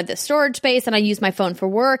wanted the storage space, and I use my phone for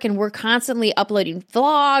work, and we're constantly uploading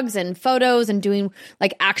vlogs and photos and doing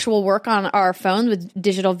like actual work on our phone with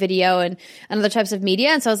digital video and other types of media.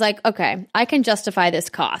 And so I was like, okay, I can justify this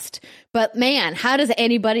cost. But man, how does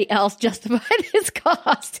anybody else justify this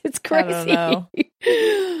cost? It's crazy. I don't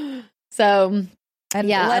know. So, and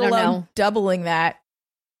yeah, let I don't alone know. Doubling that.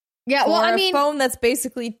 Yeah, well, I mean, a phone that's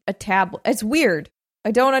basically a tablet. It's weird.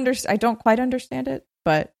 I don't quite understand it,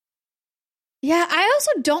 but yeah, I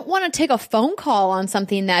also don't want to take a phone call on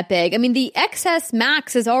something that big. I mean, the XS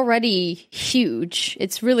Max is already huge.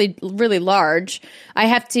 It's really, really large. I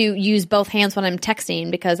have to use both hands when I'm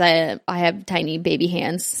texting because I have tiny baby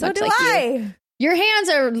hands. So do I. Your hands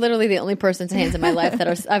are literally the only person's hands in my life that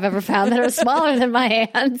I've ever found that are smaller than my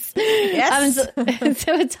hands. Yes.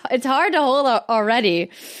 So it's hard to hold already.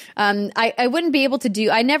 I wouldn't be able to do.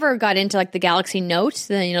 I never got into like the Galaxy Note,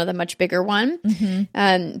 the much bigger one.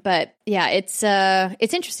 Mm-hmm. But yeah, it's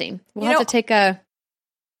interesting. We'll have to take a.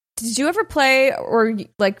 Did you ever play or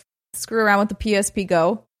like screw around with the PSP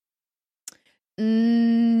Go?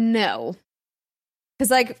 No. Because,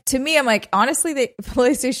 like, to me, I'm like, honestly, the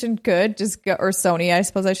PlayStation could just go, or Sony, I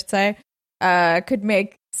suppose I should say, could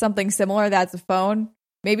make something similar that's a phone.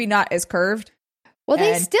 Maybe not as curved. Well,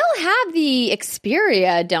 they still have the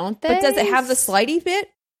Xperia, don't they? But does it have the slidey bit?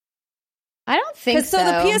 I don't think so. So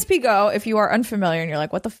the PSP Go, if you are unfamiliar and you're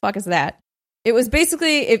like, what the fuck is that? It was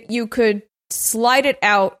basically, if you could slide it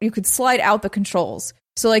out, you could slide out the controls.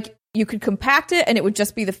 So, like, you could compact it and it would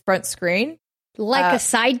just be the front screen. Like a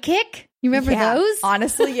Sidekick? You remember those?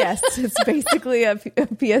 Honestly, yes. It's basically a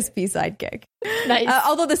PSP Sidekick. Nice.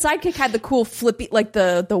 Although the Sidekick had the cool flippy, like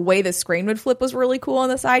the way the screen would flip was really cool on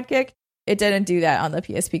the Sidekick. It didn't do that on the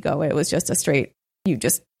PSP Go. It was just a straight, you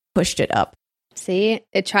just pushed it up. See,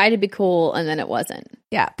 it tried to be cool and then it wasn't.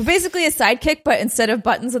 Yeah, but basically a Sidekick, but instead of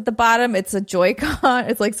buttons at the bottom, it's a Joy-Con.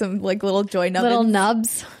 It's like some like little Joy nubbins. Little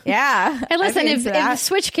nubs. Yeah. Hey, listen, if the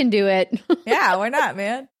Switch can do it. Yeah, why not,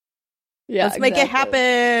 man? Yeah, let's make it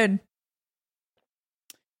happen.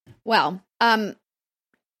 Well,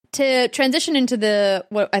 to transition into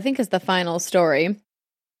what I think is the final story.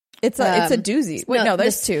 It's a doozy. Wait, no,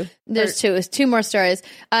 there's two. There's two. It's two more stories.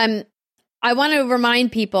 I want to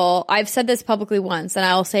remind people, I've said this publicly once, and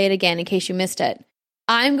I'll say it again in case you missed it.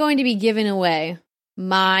 I'm going to be giving away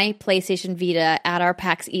my PlayStation Vita at our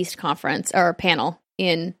PAX East conference or panel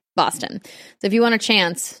in Boston. So if you want a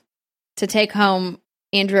chance to take home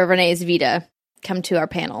Andrea Renee's Vita, come to our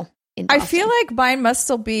panel in Boston. I feel like mine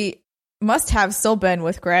must have still been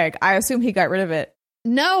with Greg. I assume he got rid of it.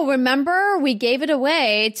 No, remember we gave it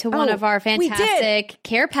away to one of our fantastic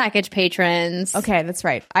care package patrons. Okay, that's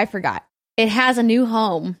right. I forgot. It has a new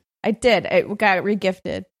home. I did. It got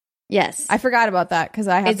regifted. Yes. I forgot about that because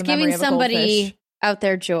I have it's the memory giving of a somebody goldfish. Out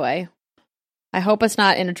there joy. I hope it's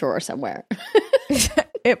not in a drawer somewhere.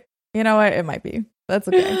 You know what? It might be. That's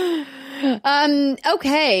okay.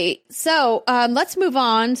 Okay, so let's move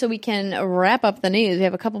on so we can wrap up the news. We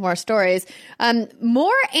have a couple more stories.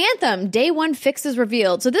 More Anthem Day 1 fixes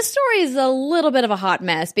revealed. So this story is a little bit of a hot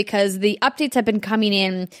mess because the updates have been coming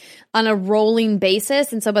in on a rolling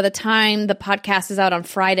basis. And so by the time the podcast is out on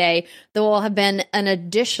Friday, there will have been an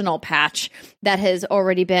additional patch that has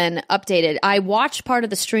already been updated. I watched part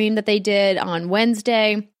of the stream that they did on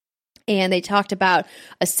Wednesday. And they talked about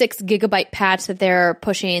a 6 gigabyte patch that they're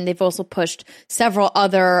pushing. They've also pushed several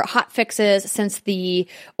other hot fixes since the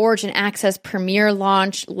Origin Access Premier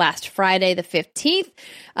launch last Friday, the 15th.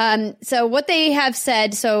 So what they have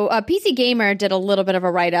said, PC Gamer did a little bit of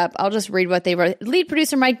a write-up. I'll just read what they wrote. Lead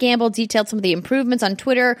producer Mike Gamble detailed some of the improvements on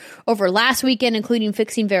Twitter over last weekend, including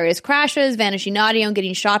fixing various crashes, vanishing audio, and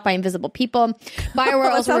getting shot by invisible people.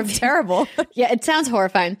 BioWare also sounds terrible. Yeah, it sounds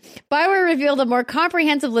horrifying. BioWare revealed a more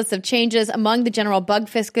comprehensive list of changes among the general bug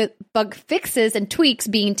fixes and tweaks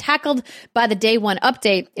being tackled by the Day 1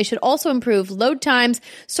 update. It should also improve load times,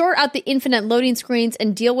 sort out the infinite loading screens,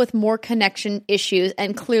 and deal with more connection issues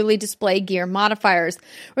and clearly display gear modifiers.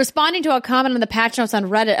 Responding to a comment on the patch notes on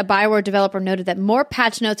Reddit, a BioWare developer noted that more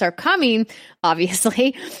patch notes are coming,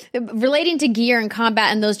 obviously, relating to gear and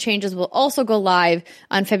combat, and those changes will also go live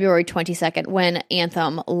on February 22nd when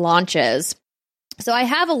Anthem launches. So I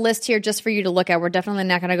have a list here just for you to look at. We're definitely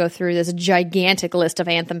not going to go through this gigantic list of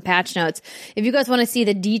Anthem patch notes. If you guys want to see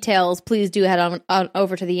the details, please do head on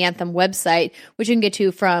over to the Anthem website, which you can get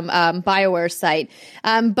to from BioWare's site.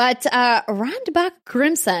 But Randbach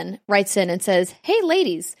Grimson writes in and says, "Hey,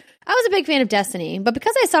 ladies. I was a big fan of Destiny, but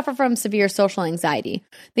because I suffer from severe social anxiety,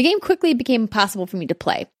 the game quickly became impossible for me to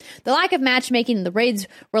play. The lack of matchmaking and the raid's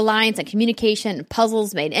reliance on communication and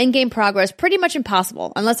puzzles made endgame progress pretty much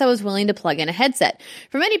impossible unless I was willing to plug in a headset.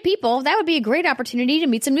 For many people, that would be a great opportunity to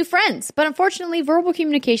meet some new friends, but unfortunately, verbal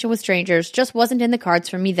communication with strangers just wasn't in the cards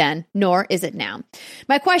for me then, nor is it now.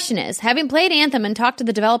 My question is, having played Anthem and talked to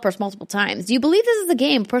the developers multiple times, do you believe this is a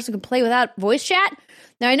game a person can play without voice chat?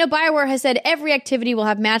 Now, I know BioWare has said every activity will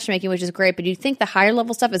have matchmaking, which is great, but do you think the higher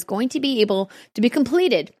level stuff is going to be able to be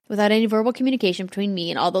completed without any verbal communication between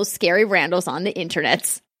me and all those scary randos on the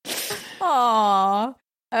internets?" Aww.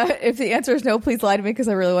 If the answer is no, please lie to me because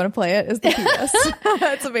I really want to play it, is the PS.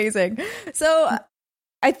 That's amazing. So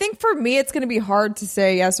I think for me, it's going to be hard to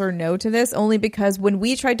say yes or no to this, only because when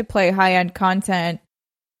we tried to play high-end content,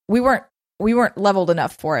 we weren't leveled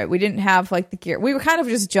enough for it. We didn't have like the gear. We were kind of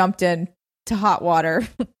just jumped in to hot water,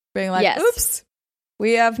 being like, oops,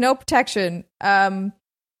 we have no protection.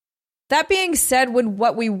 That being said, when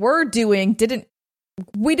what we were doing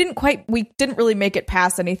we didn't really make it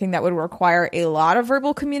past anything that would require a lot of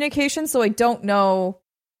verbal communication. So I don't know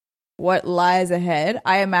what lies ahead.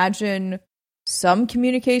 I imagine some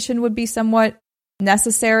communication would be somewhat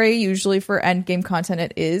necessary. Usually for end game content,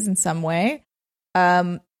 it is in some way.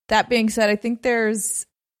 That being said, I think there's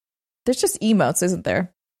just emotes, isn't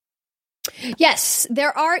there? Yes,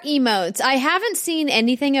 there are emotes. I haven't seen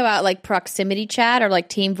anything about like proximity chat or like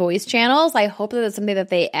team voice channels. I hope that it's something that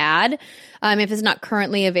they add if it's not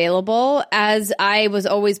currently available. As I was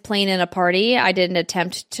always playing in a party, I didn't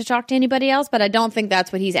attempt to talk to anybody else, but I don't think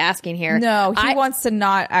that's what he's asking here. No, he wants to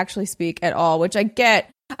not actually speak at all, which I get.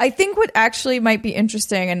 I think what actually might be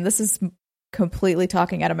interesting, and this is completely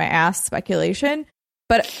talking out of my ass speculation,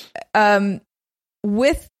 but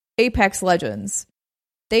with Apex Legends,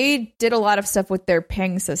 they did a lot of stuff with their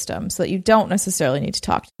ping system so that you don't necessarily need to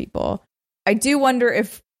talk to people. I do wonder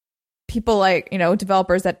if people like,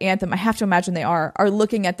 developers at Anthem, I have to imagine they are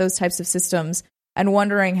looking at those types of systems and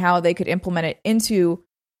wondering how they could implement it into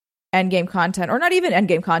endgame content, or not even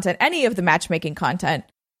endgame content, any of the matchmaking content,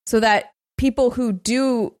 so that people who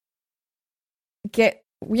do get,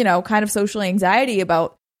 kind of social anxiety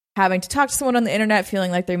about having to talk to someone on the internet,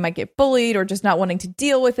 feeling like they might get bullied or just not wanting to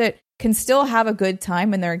deal with it, can still have a good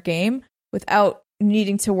time in their game without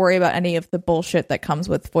needing to worry about any of the bullshit that comes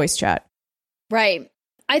with voice chat. Right.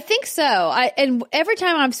 I think so. And every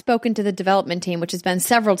time I've spoken to the development team, which has been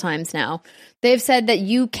several times now, they've said that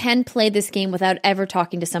you can play this game without ever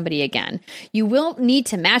talking to somebody again. You will need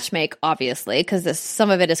to matchmake, obviously, because some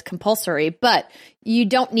of it is compulsory, but you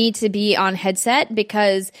don't need to be on headset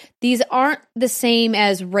because these aren't the same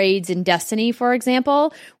as raids in Destiny, for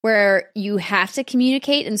example, where you have to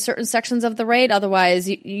communicate in certain sections of the raid. Otherwise,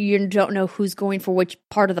 you don't know who's going for which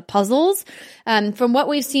part of the puzzles. From what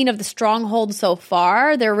we've seen of the Stronghold so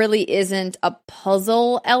far, there really isn't a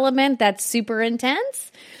puzzle element that's super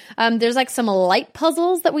intense. There's like some light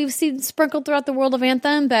puzzles that we've seen sprinkled throughout the world of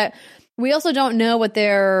Anthem, but we also don't know what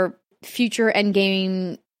their future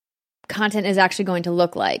endgame content is actually going to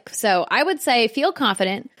look like. So I would say feel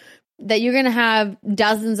confident that you're going to have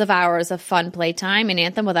dozens of hours of fun playtime in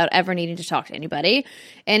Anthem without ever needing to talk to anybody.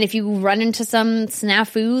 And if you run into some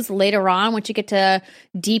snafus later on, once you get to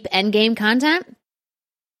deep endgame content,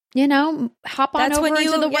 hop on over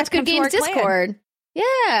into the What's Good Games Discord.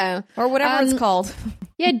 Yeah. Or whatever it's called.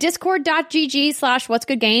 Yeah, discord.gg/What's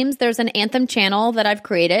Good Games. There's an Anthem channel that I've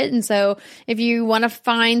created. And so if you want to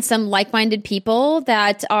find some like-minded people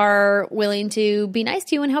that are willing to be nice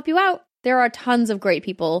to you and help you out, there are tons of great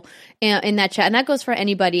people in that chat. And that goes for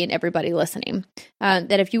anybody and everybody listening.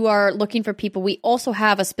 That if you are looking for people, we also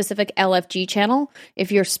have a specific LFG channel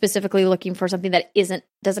if you're specifically looking for something that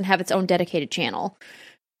doesn't have its own dedicated channel.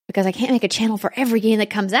 Because I can't make a channel for every game that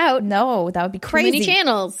comes out. No, that would be crazy. Too many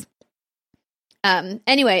channels.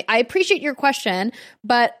 Anyway, I appreciate your question,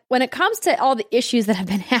 but when it comes to all the issues that have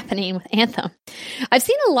been happening with Anthem, I've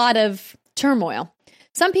seen a lot of turmoil.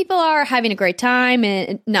 Some people are having a great time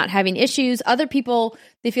and not having issues. Other people,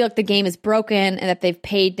 they feel like the game is broken and that they've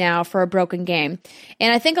paid now for a broken game.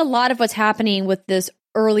 And I think a lot of what's happening with this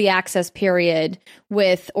early access period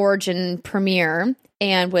with Origin Premier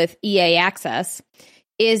and with EA Access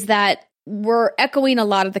is that we're echoing a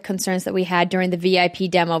lot of the concerns that we had during the VIP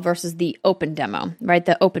demo versus the open demo, right?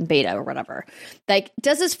 The open beta or whatever. Like,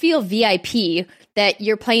 does this feel VIP that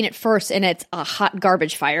you're playing it first and it's a hot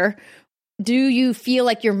garbage fire? do you feel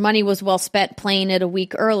like your money was well spent playing it a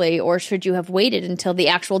week early, or should you have waited until the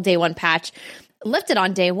actual day one patch lifted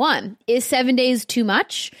on day one? Is 7 days too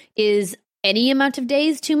much? Is any amount of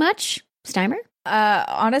days too much? Steimer?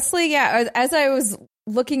 Honestly, yeah. As I was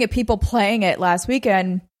looking at people playing it last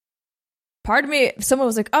weekend, part of me, someone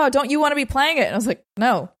was like, "Oh, don't you want to be playing it?" And I was like,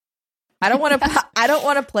 "No, I don't want to. I don't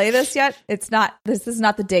want to play this yet. It's not. This is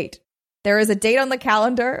not the date. There is a date on the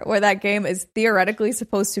calendar where that game is theoretically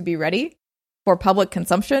supposed to be ready for public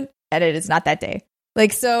consumption, and it is not that day."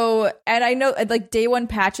 Like, so, and I know like day one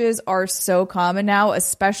patches are so common now,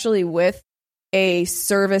 especially with a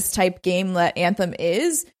service type game that Anthem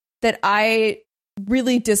is, that I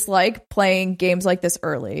really dislike playing games like this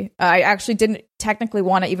early. I actually didn't technically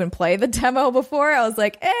want to even play the demo before. I was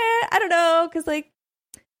like, I don't know, because like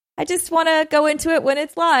I just want to go into it when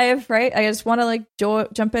it's live, right? I just want to like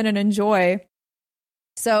jump in and enjoy.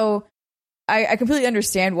 So I completely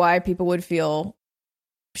understand why people would feel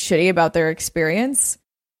shitty about their experience.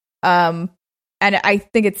 And I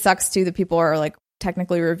think it sucks too that people are like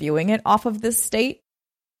technically reviewing it off of this state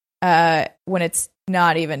when it's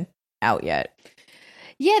not even out yet.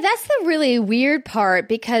 Yeah, that's the really weird part,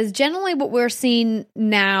 because generally what we're seeing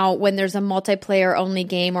now when there's a multiplayer only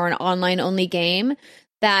game or an online only game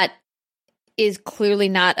that is clearly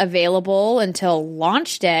not available until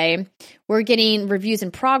launch day, we're getting reviews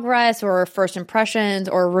in progress or first impressions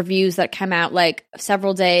or reviews that come out like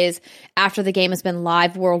several days after the game has been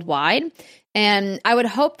live worldwide. And I would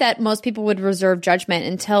hope that most people would reserve judgment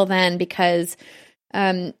until then, because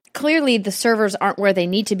clearly the servers aren't where they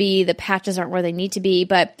need to be, the patches aren't where they need to be,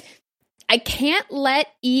 but I can't let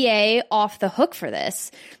EA off the hook for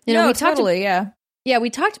this. You know, Yeah, we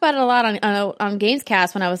talked about it a lot on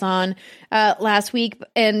Gamescast when I was on last week,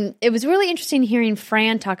 and it was really interesting hearing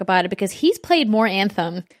Fran talk about it, because he's played more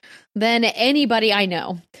Anthem than anybody I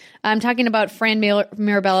know. I'm talking about Fran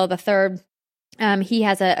Mirabella III. He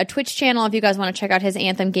has a Twitch channel if you guys want to check out his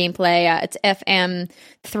Anthem gameplay. It's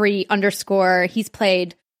FM3_. He's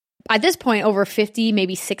played, at this point, over 50,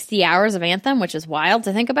 maybe 60 hours of Anthem, which is wild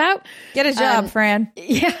to think about. Get a job, Fran.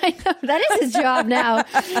 Yeah, I know. That is his job now.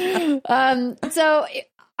 So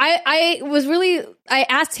I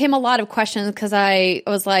asked him a lot of questions, because I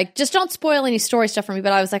was like, just don't spoil any story stuff for me.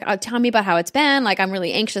 But I was like, tell me about how it's been. Like, I'm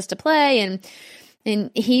really anxious to play. And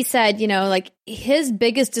he said, you know, like his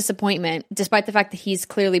biggest disappointment, despite the fact that he's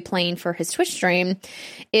clearly playing for his Twitch stream,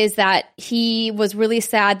 is that he was really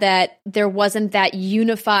sad that there wasn't that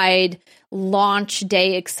unified launch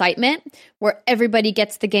day excitement where everybody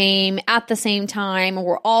gets the game at the same time, or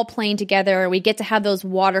we're all playing together. We get to have those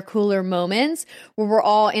water cooler moments where we're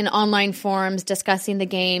all in online forums discussing the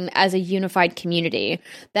game as a unified community.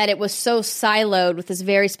 That it was so siloed with this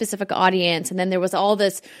very specific audience, and then there was all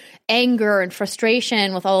this anger and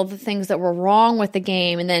frustration with all of the things that were wrong with the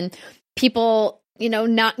game, and then people, you know,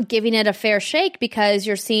 not giving it a fair shake because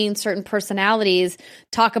you're seeing certain personalities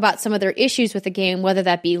talk about some of their issues with the game, whether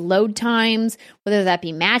that be load times, whether that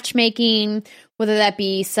be matchmaking, whether that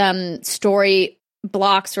be some story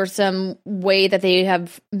blocks or some way that they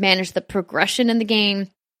have managed the progression in the game.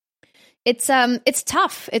 It's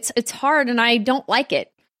tough. It's hard, and I don't like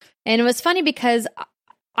it. And it was funny because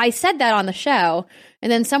I said that on the show, and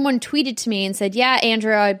then someone tweeted to me and said, "Yeah,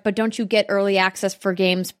 Andrea, but don't you get early access for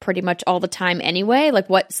games pretty much all the time anyway? Like,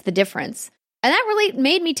 what's the difference?" And that really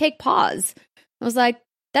made me take pause. I was like,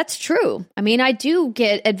 that's true. I mean, I do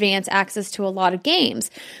get advanced access to a lot of games,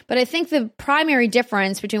 but I think the primary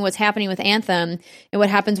difference between what's happening with Anthem and what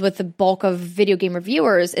happens with the bulk of video game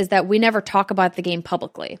reviewers is that we never talk about the game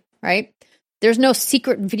publicly, right? There's no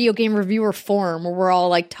secret video game reviewer forum where we're all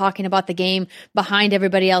like talking about the game behind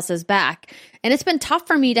everybody else's back. And it's been tough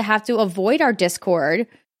for me to have to avoid our Discord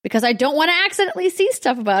because I don't want to accidentally see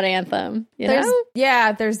stuff about Anthem.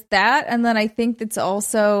 Yeah, there's that. And then I think it's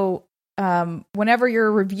also whenever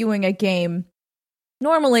you're reviewing a game,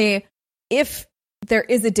 normally if there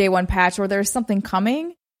is a day one patch or there's something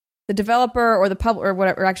coming, the developer or the publisher or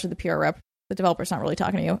whatever, or actually the PR rep, the developer's not really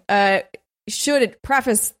talking to you, should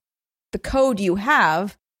preface the code you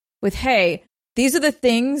have with, hey, these are the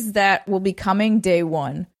things that will be coming day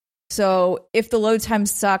one. So if the load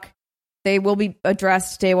times suck, they will be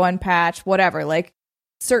addressed day one patch, whatever, like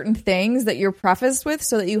certain things that you're prefaced with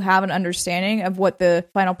so that you have an understanding of what the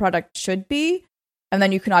final product should be. And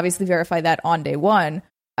then you can obviously verify that on day one.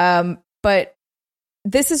 But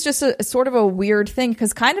this is just a sort of a weird thing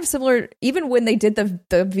because kind of similar, even when they did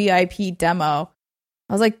the VIP demo,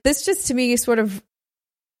 I was like, this just to me sort of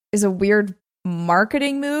is a weird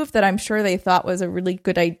marketing move that I'm sure they thought was a really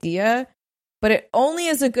good idea. But it only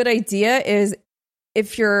is a good idea is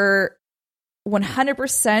if you're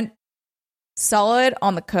 100% solid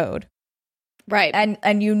on the code. Right.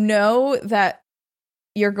 And you know that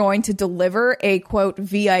you're going to deliver a quote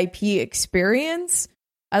VIP experience.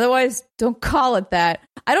 Otherwise, don't call it that.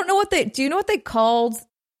 I don't know do you know what they called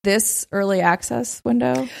this early access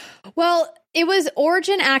window? Well, it was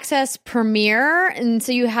Origin Access Premier, and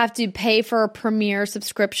so you have to pay for a Premier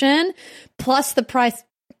subscription plus the price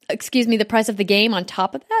of the game on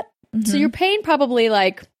top of that. Mm-hmm. So you're paying probably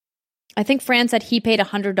like, I think Fran said he paid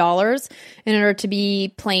 $100 in order to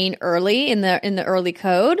be playing early in the early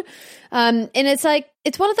code. And it's like,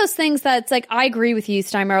 it's one of those things that's like, I agree with you,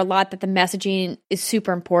 Steimer, a lot that the messaging is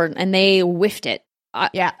super important, and they whiffed it.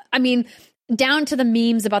 Yeah. I mean, down to the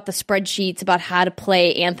memes about the spreadsheets about how to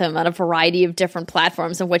play Anthem on a variety of different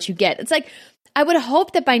platforms and what you get. It's like, I would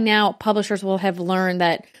hope that by now publishers will have learned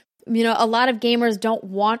that, you know, a lot of gamers don't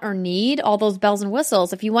want or need all those bells and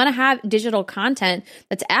whistles. If you want to have digital content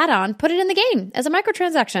that's add-on, put it in the game as a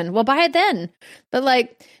microtransaction. We'll buy it then. But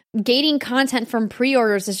like gating content from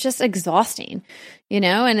pre-orders is just exhausting, you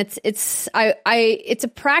know, and it's a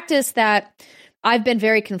practice that I've been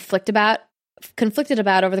very conflicted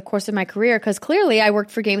about over the course of my career, because clearly I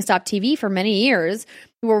worked for GameStop TV for many years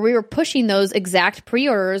where we were pushing those exact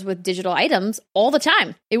pre-orders with digital items all the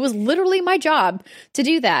time. It was literally my job to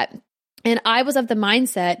do that. And I was of the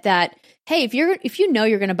mindset that, hey, if you know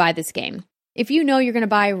you're going to buy this game, if you know you're going to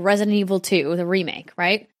buy Resident Evil 2, the remake,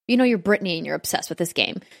 right? You know you're Brittany and you're obsessed with this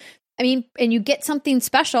game. I mean, and you get something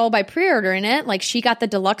special by pre-ordering it, like she got the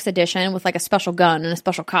deluxe edition with like a special gun and a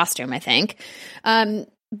special costume, I think,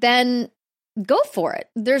 then go for it.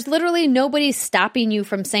 There's literally nobody stopping you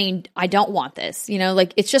from saying, I don't want this. You know,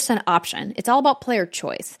 like it's just an option. It's all about player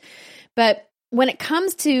choice. But when it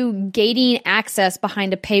comes to gating access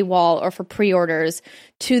behind a paywall or for pre-orders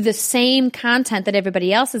to the same content that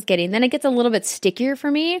everybody else is getting, then it gets a little bit stickier for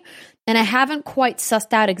me. And I haven't quite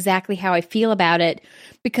sussed out exactly how I feel about it,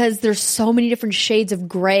 because there's so many different shades of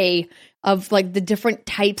gray of like the different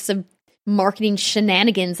types of marketing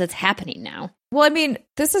shenanigans that's happening now. Well, I mean,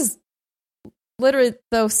 this is literally,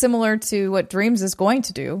 though, similar to what Dreams is going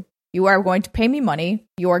to do. You are going to pay me money.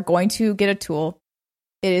 You are going to get a tool.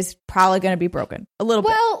 It is probably going to be broken a little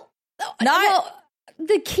bit. Well,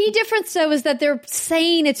 the key difference, though, is that they're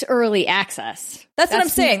saying it's early access. That's what I'm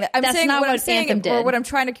saying. That's not what Anthem did. Or what I'm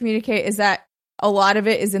trying to communicate is that a lot of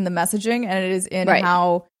it is in the messaging, and it is in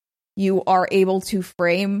how you are able to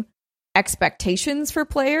frame expectations for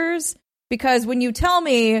players. Because when you tell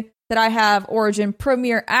me that I have Origin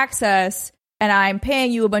Premier Access and I'm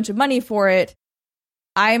paying you a bunch of money for it,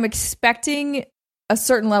 I'm expecting a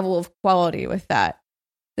certain level of quality with that.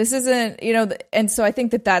 This isn't, you know, and so I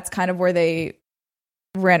think that that's kind of where they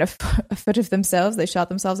ran a foot of themselves. They shot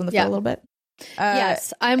themselves in the foot a little bit.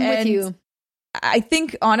 Yes, I'm with you. I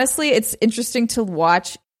think, honestly, it's interesting to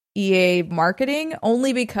watch EA marketing,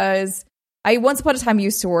 only because I once upon a time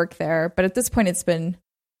used to work there, but at this point it's been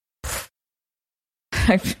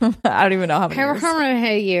I don't even know how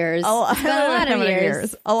many years. A lot of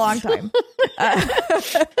years. A long time.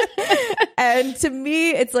 And to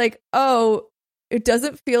me, it's like, oh, it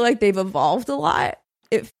doesn't feel like they've evolved a lot.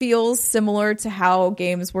 It feels similar to how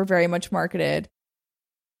games were very much marketed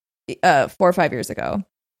 4 or 5 years ago.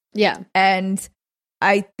 Yeah. And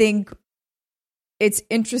I think it's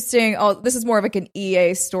interesting. Oh, this is more of like an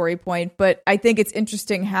EA story point, but I think it's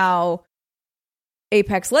interesting how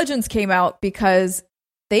Apex Legends came out, because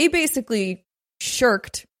they basically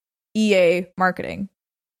shirked EA marketing.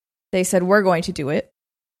 They said, we're going to do it.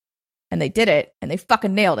 And they did it, and they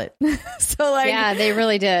fucking nailed it. So like, yeah, they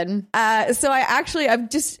really did. So I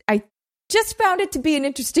just found it to be an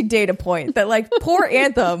interesting data point that, like, poor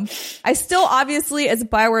Anthem. I still, obviously, as a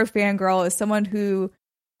BioWare fangirl, as someone who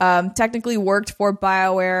technically worked for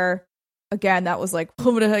BioWare, again, that was like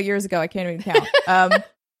years ago. I can't even count.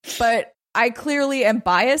 But I clearly am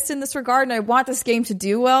biased in this regard, and I want this game to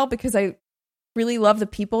do well because I really love the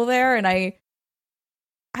people there, and I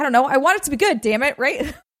don't know. I want it to be good. Damn it,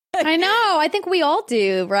 right? I know. I think we all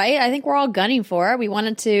do, right? I think we're all gunning for it. We want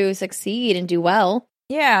it to succeed and do well.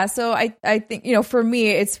 Yeah. So I think, you know, for me,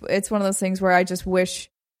 it's one of those things where I just wish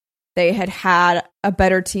they had a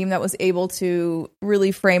better team that was able to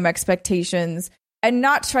really frame expectations and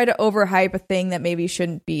not try to overhype a thing that maybe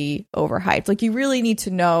shouldn't be overhyped. Like, you really need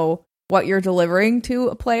to know what you're delivering to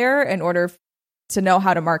a player in order to know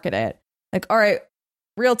how to market it. Like, all right,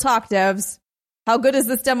 real talk, devs, how good is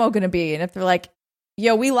this demo going to be? And if they're like,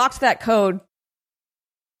 yo, we locked that code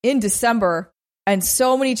in December and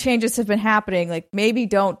so many changes have been happening, like, maybe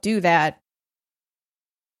don't do that.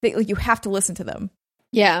 Like, you have to listen to them.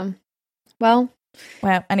 Yeah. Well,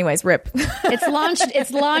 Well, anyways, rip.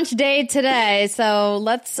 It's launch day today, so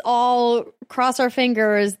let's all cross our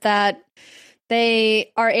fingers that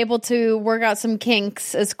they are able to work out some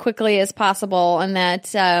kinks as quickly as possible, and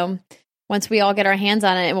that once we all get our hands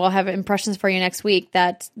on it and we'll have impressions for you next week,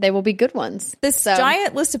 that they will be good ones. This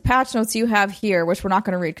giant list of patch notes you have here, which we're not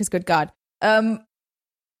going to read because good God.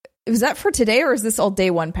 Was that for today or is this all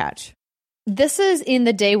day one patch? This is in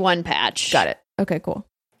the day one patch. Got it. Okay, cool.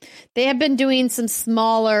 They have been doing some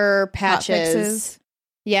smaller patches.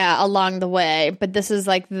 Yeah, along the way. But this is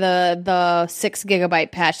like the 6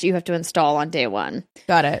 gigabyte patch you have to install on day one.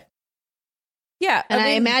 Got it. Yeah. And I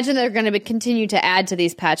imagine they're going to continue to add to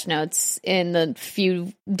these patch notes in the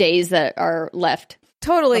few days that are left.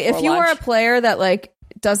 Totally. If you launch. are a player that like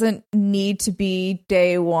doesn't need to be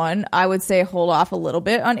day one, I would say hold off a little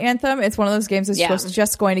bit on Anthem. It's one of those games that's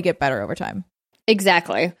just going to get better over time.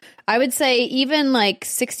 Exactly. I would say even like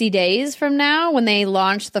 60 days from now when they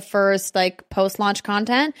launch the first like post-launch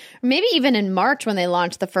content, or maybe even in March when they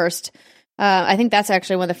launch the first, I think that's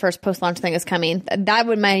actually when the first post-launch thing is coming. That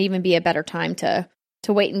might even be a better time to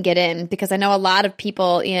wait and get in, because I know a lot of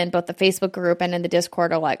people in both the Facebook group and in the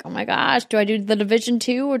Discord are like, oh my gosh, do I do the Division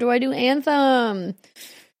 2 or do I do Anthem?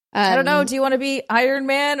 I don't know. Do you want to be Iron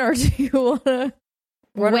Man or do you want to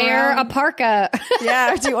wear a parka?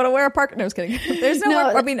 Yeah. Do you want to wear a parka? No, I was kidding. There's no,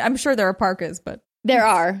 I mean, I'm sure there are parkas, but. There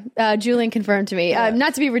are. Julian confirmed to me. Yeah.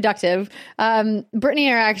 Not to be reductive.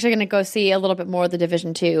 Brittany are actually going to go see a little bit more of the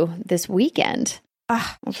Division 2 this weekend.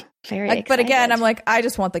 Very excited. But again, I'm like, I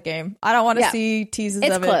just want the game. I don't want to see teases of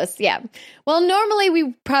it. It's close, yeah. Well, normally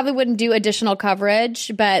we probably wouldn't do additional coverage,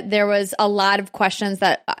 but there was a lot of questions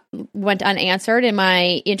that went unanswered in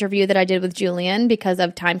my interview that I did with Julian because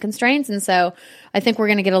of time constraints, and so I think we're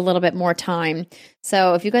going to get a little bit more time.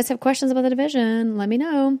 So if you guys have questions about the Division, let me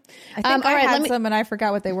know. I think I had some and I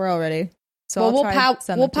forgot what they were already. So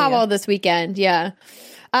we'll powwow this weekend, yeah.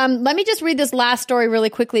 Let me just read this last story really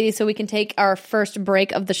quickly so we can take our first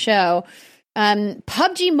break of the show.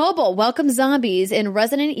 PUBG Mobile welcomes zombies in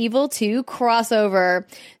Resident Evil 2 crossover.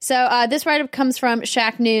 So this write-up comes from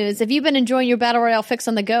Shack News. If you've been enjoying your Battle Royale fix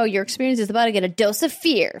on the go, your experience is about to get a dose of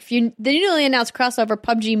fear. The newly announced crossover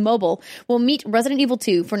PUBG Mobile will meet Resident Evil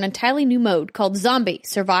 2 for an entirely new mode called Zombie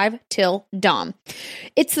Survive Till Dawn.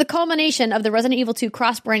 It's the culmination of the Resident Evil 2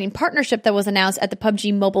 cross-branding partnership that was announced at the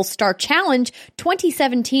PUBG Mobile Star Challenge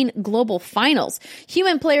 2017 Global Finals.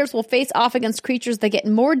 Human players will face off against creatures that get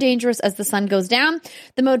more dangerous as the sun goes down.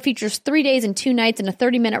 The mode features 3 days and 2 nights in a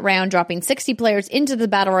 30-minute round, dropping 60 players into the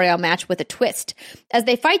Battle Royale match with a twist. As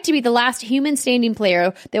they fight to be the last human standing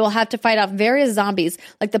player, they will have to fight off various zombies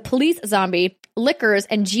like the police zombie, Lickers,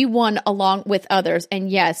 and G1 along with others. And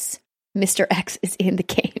yes, Mr. X is in the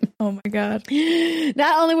game. Oh my god.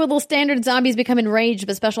 Not only will the standard zombies become enraged,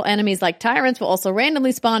 but special enemies like tyrants will also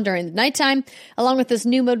randomly spawn during the nighttime. Along with this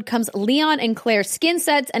new mode comes Leon and Claire skin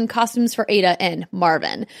sets and costumes for Ada and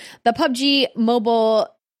Marvin. The PUBG Mobile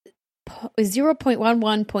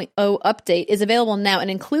 0.11.0 update is available now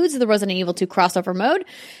and includes the Resident Evil 2 crossover mode.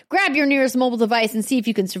 Grab your nearest mobile device and see if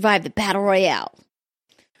you can survive the Battle Royale.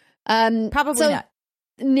 Probably not.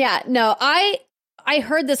 Yeah, no, I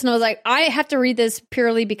heard this and I was like, I have to read this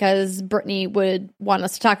purely because Brittany would want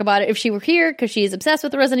us to talk about it if she were here, because she's obsessed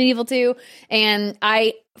with Resident Evil 2. And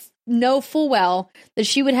I know full well that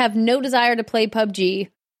she would have no desire to play PUBG,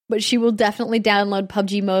 but she will definitely download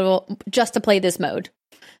PUBG Mobile just to play this mode.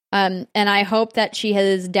 And I hope that she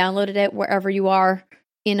has downloaded it wherever you are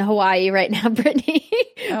in Hawaii right now, Brittany.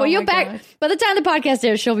 Well, you'll back God. By the time the podcast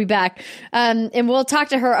airs, she'll be back. And we'll talk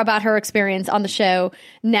to her about her experience on the show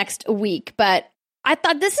next week. But I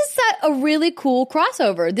thought this is a really cool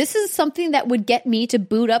crossover. This is something that would get me to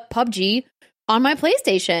boot up PUBG on my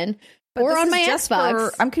PlayStation or on my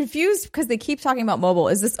Xbox. I'm confused because they keep talking about mobile.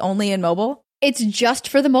 Is this only in mobile? It's just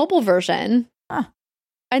for the mobile version. Huh.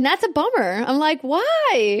 And that's a bummer. I'm like,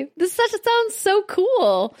 why? This sounds so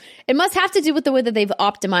cool. It must have to do with the way that they've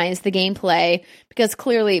optimized the gameplay, because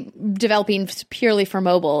clearly developing purely for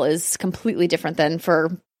mobile is completely different than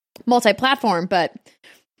for multi-platform. But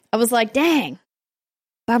I was like, dang.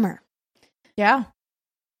 Bummer. Yeah.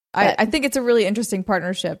 I think it's a really interesting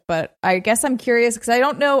partnership, but I guess I'm curious because I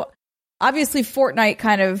don't know. Obviously, Fortnite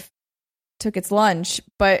kind of took its lunch,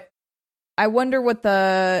 but I wonder what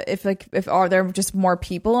if are there just more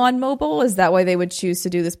people on mobile? Is that why they would choose to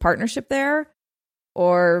do this partnership there?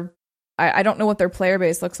 Or I don't know what their player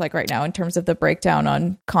base looks like right now in terms of the breakdown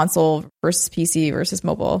on console versus PC versus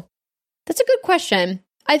mobile. That's a good question.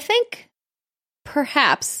 I think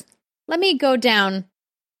perhaps, let me go down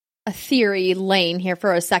a theory lane here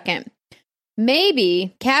for a second.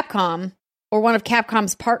 Maybe Capcom or one of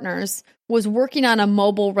Capcom's partners was working on a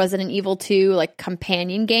mobile Resident Evil 2 like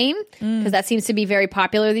companion game, because that seems to be very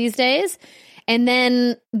popular these days. And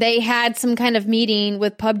then they had some kind of meeting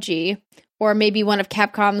with PUBG, or maybe one of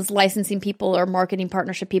Capcom's licensing people or marketing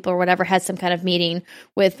partnership people or whatever had some kind of meeting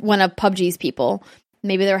with one of PUBG's people.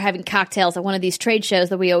 Maybe they were having cocktails at one of these trade shows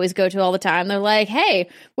that we always go to all the time. They're like, hey,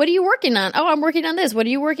 what are you working on? Oh, I'm working on this. What are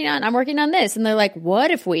you working on? I'm working on this. And they're like, what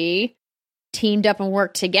if we teamed up and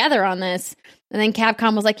worked together on this? And then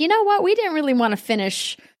Capcom was like, you know what? We didn't really want to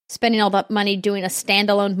finish spending all that money doing a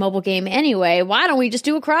standalone mobile game anyway. Why don't we just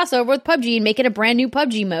do a crossover with PUBG and make it a brand new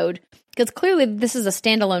PUBG mode? Because clearly this is a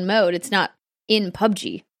standalone mode. It's not in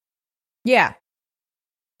PUBG. Yeah.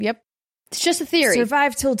 Yep. It's just a theory.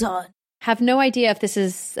 Survive till dawn. Have no idea if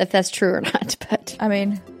that's true or not, but I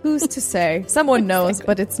mean, who's to say? Someone knows,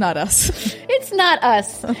 but it's not us. It's not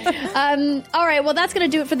us. All right, well, that's going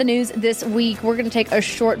to do it for the news this week. We're going to take a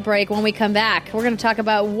short break. When we come back, we're going to talk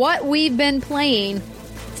about what we've been playing.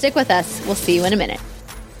 Stick with us. We'll see you in a minute.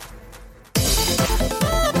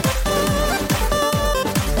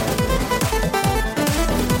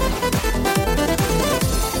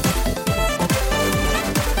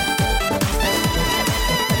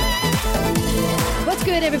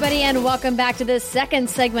 Everybody, and welcome back to the second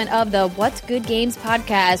segment of the What's Good Games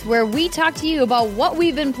podcast, where we talk to you about what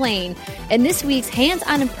we've been playing. And this week's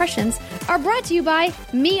hands-on impressions are brought to you by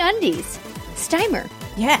MeUndies. Steimer.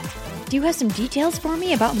 Yeah. Do you have some details for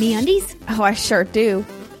me about MeUndies? Oh, I sure do.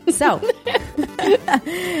 So,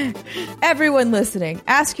 everyone listening,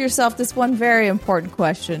 ask yourself this one very important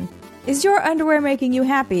question. Is your underwear making you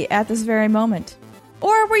happy at this very moment?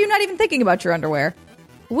 Or were you not even thinking about your underwear?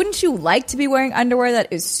 Wouldn't you like to be wearing underwear that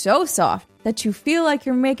is so soft that you feel like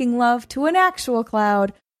you're making love to an actual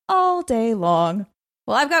cloud all day long?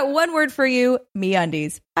 Well, I've got one word for you,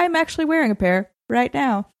 MeUndies. I'm actually wearing a pair right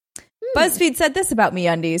now. BuzzFeed said this about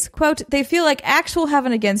MeUndies, quote, they feel like actual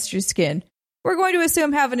heaven against your skin. We're going to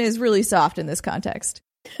assume heaven is really soft in this context.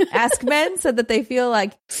 Ask Men said that they feel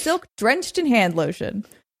like silk drenched in hand lotion.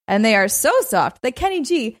 And they are so soft that Kenny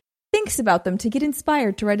G thinks about them to get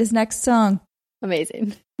inspired to write his next song.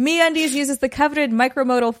 Amazing. MeUndies uses the coveted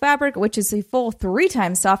micromodal fabric, which is a full 3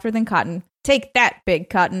 times softer than cotton. Take that, big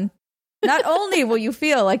cotton. Not only will you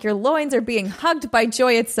feel like your loins are being hugged by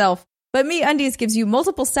joy itself, but MeUndies gives you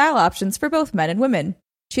multiple style options for both men and women.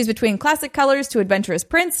 Choose between classic colors to adventurous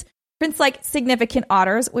prints like significant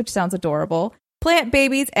otters, which sounds adorable, plant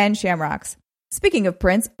babies, and shamrocks. Speaking of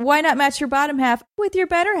prints, why not match your bottom half with your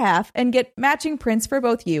better half and get matching prints for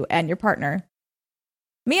both you and your partner?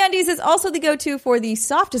 MeUndies is also the go-to for the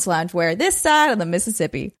softest loungewear this side of the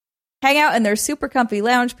Mississippi. Hang out in their super comfy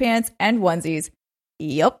lounge pants and onesies.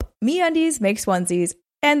 Yup, MeUndies makes onesies,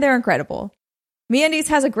 and they're incredible. MeUndies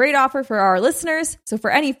has a great offer for our listeners, so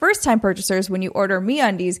for any first-time purchasers, when you order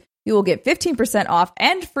MeUndies, you will get 15% off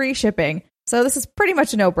and free shipping. So this is pretty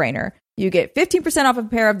much a no-brainer. You get 15% off a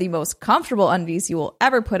pair of the most comfortable undies you will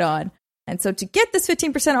ever put on. And so to get this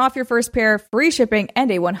 15% off your first pair, free shipping,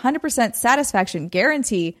 and a 100% satisfaction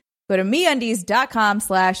guarantee, go to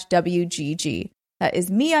MeUndies.com/WGG. That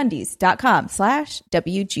is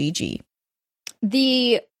MeUndies.com/WGG.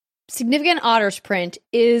 The significant otters print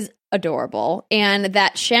is adorable. And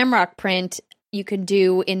that shamrock print you can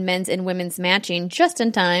do in men's and women's matching just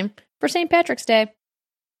in time for St. Patrick's Day.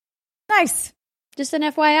 Nice. Just an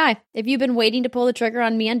FYI. If you've been waiting to pull the trigger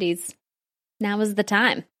on MeUndies, now is the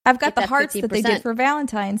time. I've got the hearts 50%. That they did for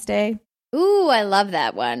Valentine's Day. Ooh, I love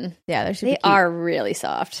that one. Yeah, they are really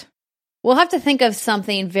soft. We'll have to think of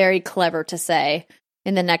something very clever to say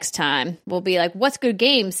in the next time. We'll be like, What's Good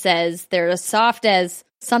Game says they're as soft as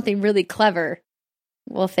something really clever.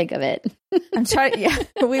 We'll think of it. I'm trying. Yeah,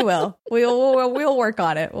 we will. We'll work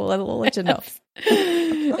on it. We'll let you know.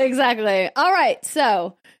 Exactly. All right.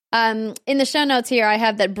 So, in the show notes here, I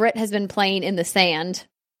have that Britt has been playing in the sand,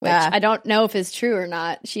 which I don't know if is true or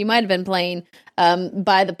not. She might have been playing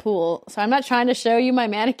by the pool. So I'm not trying to show you my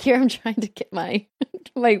manicure. I'm trying to get my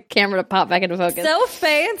camera to pop back into focus. So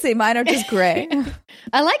fancy. Mine are just gray.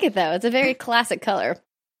 I like it, though. It's a very classic color.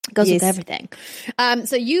 Goes with everything.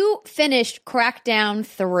 So you finished Crackdown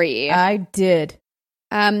 3. I did.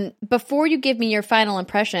 Before you give me your final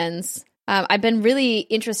impressions, I've been really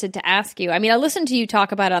interested to ask you. I mean, I listened to you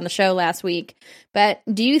talk about it on the show last week, but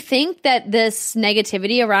do you think that this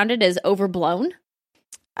negativity around it is overblown?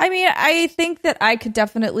 I mean, I think that I could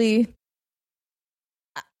definitely...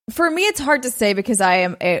 For me, it's hard to say because I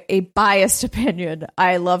am a biased opinion.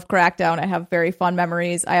 I love Crackdown. I have very fond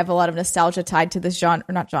memories. I have a lot of nostalgia tied to this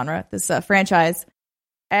this franchise.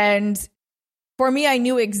 And for me, I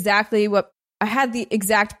knew exactly I had the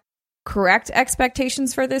exact correct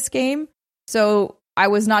expectations for this game. So I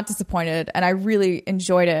was not disappointed, and I really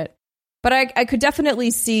enjoyed it. But I could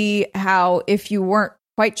definitely see how if you weren't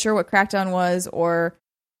quite sure what Crackdown was, or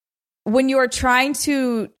when you are trying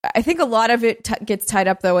to, I think a lot of it gets tied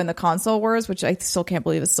up though in the console wars, which I still can't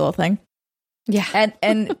believe is still a thing. Yeah.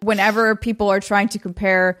 And whenever people are trying to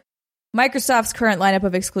compare Microsoft's current lineup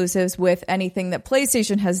of exclusives with anything that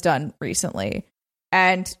PlayStation has done recently.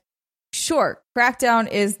 And sure,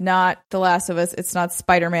 Crackdown is not The Last of Us. It's not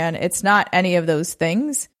Spider-Man. It's not any of those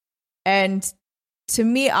things. And to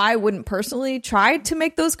me, I wouldn't personally try to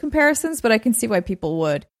make those comparisons, but I can see why people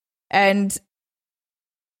would. And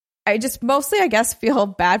I just mostly, I guess, feel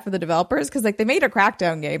bad for the developers because like they made a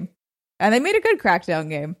Crackdown game and they made a good Crackdown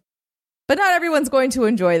game. But not everyone's going to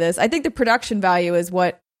enjoy this. I think the production value is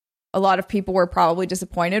what a lot of people were probably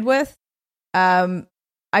disappointed with.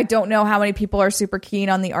 I don't know how many people are super keen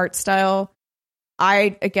on the art style.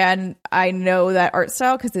 I know that art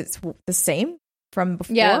style because it's the same from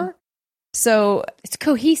before. Yeah. So It's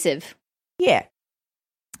cohesive. yeah,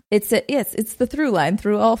 it's the through line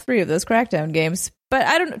through all three of those Crackdown games. But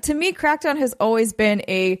I don't know. To me, Crackdown has always been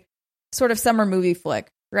a sort of summer movie flick,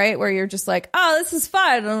 right? Where you're just like, oh, this is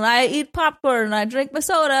fun, and I eat popcorn and I drink my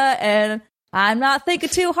soda, and I'm not thinking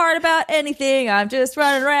too hard about anything. I'm just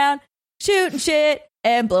running around shooting shit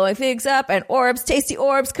and blowing things up, and tasty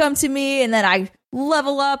orbs come to me, and then I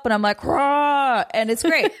level up, and I'm like, rah, and it's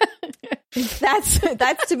great. That's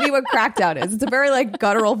to me what Crackdown is. It's a very like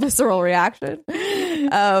guttural, visceral reaction.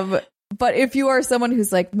 But if you are someone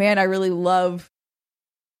who's like, man, I really love,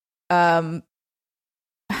 I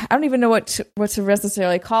don't even know what to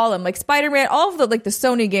necessarily call them. Like Spider-Man, all of the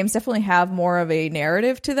Sony games definitely have more of a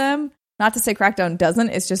narrative to them. Not to say Crackdown doesn't.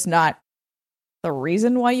 It's just not the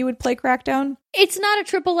reason why you would play Crackdown. It's not a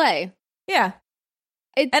AAA. Yeah.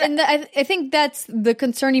 I think that's the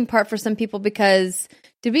concerning part for some people because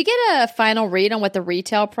did we get a final read on what the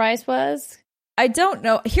retail price was? I don't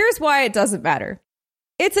know. Here's why it doesn't matter.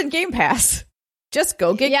 It's in Game Pass. Just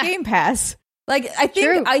go get Game Pass. Like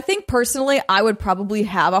I think personally I would probably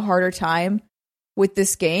have a harder time with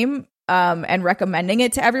this game and recommending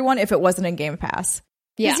it to everyone if it wasn't in Game Pass.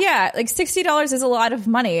 Yeah, like $60 is a lot of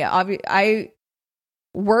money. I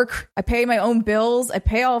work, I pay my own bills, I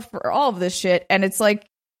pay for all of this shit, and it's like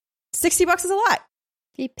 $60 is a lot.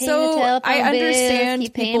 Keep paying the telephone I understand bills,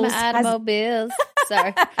 keep paying my automobiles.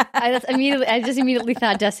 Sorry, I just immediately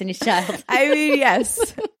thought Destiny's Child. I mean,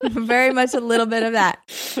 yes, very much a little bit of that.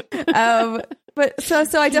 But so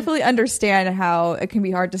I definitely understand how it can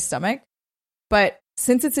be hard to stomach. But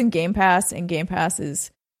since it's in Game Pass, and Game Pass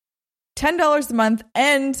is $10 a month,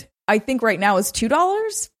 and I think right now is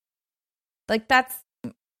 $2. Like that's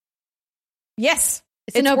yes.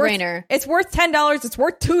 It's a no-brainer. It's worth $10. It's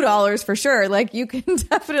worth $2 for sure. Like you can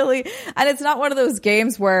definitely, and it's not one of those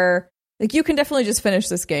games where like you can definitely just finish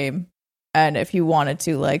this game, and if you wanted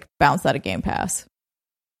to like bounce out of Game Pass,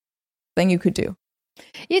 thing you could do.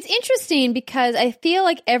 It's interesting because I feel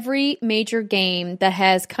like every major game that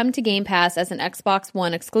has come to Game Pass as an Xbox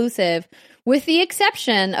One exclusive, with the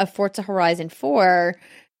exception of Forza Horizon 4,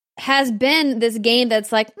 has been this game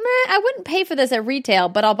that's like, I wouldn't pay for this at retail,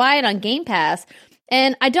 but I'll buy it on Game Pass.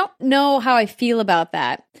 And I don't know how I feel about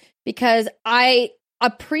that because I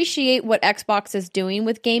appreciate what Xbox is doing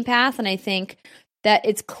with Game Pass, and I think that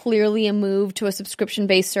it's clearly a move to a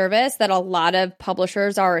subscription-based service that a lot of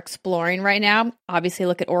publishers are exploring right now. Obviously,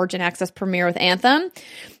 look at Origin Access Premier with Anthem.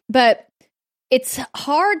 But it's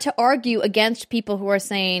hard to argue against people who are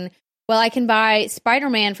saying, well, I can buy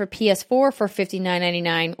Spider-Man for PS4 for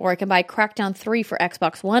 $59.99, or I can buy Crackdown 3 for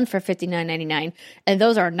Xbox One for $59.99. And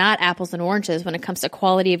those are not apples and oranges when it comes to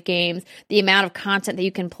quality of games, the amount of content that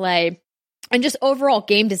you can play, and just overall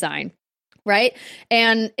game design, right?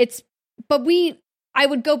 And I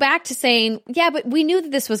would go back to saying, yeah, but we knew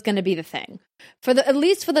that this was going to be the thing at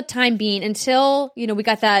least for the time being, until, we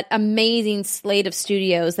got that amazing slate of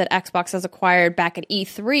studios that Xbox has acquired back at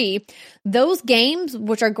E3. Those games,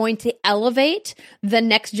 which are going to elevate the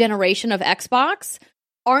next generation of Xbox,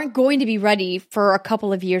 aren't going to be ready for a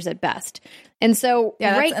couple of years at best. And so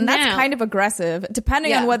that's kind of aggressive,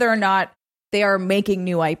 depending on whether or not they are making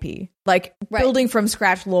new IP, like building from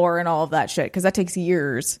scratch lore and all of that shit, because that takes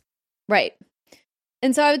years. Right.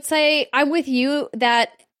 And so I would say I'm with you that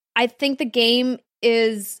I think the game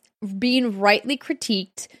is being rightly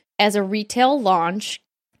critiqued as a retail launch.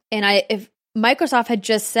 And if Microsoft had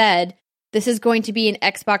just said, this is going to be an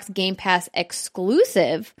Xbox Game Pass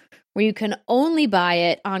exclusive where you can only buy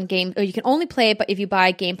it on game, or you can only play it, but if you buy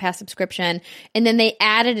a Game Pass subscription. And then they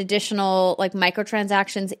added additional like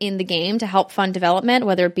microtransactions in the game to help fund development,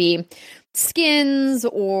 whether it be skins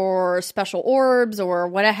or special orbs or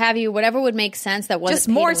what have you, whatever would make sense. That wasn't just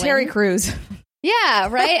more Terry Crews. Yeah,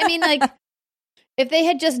 right. I mean, like if they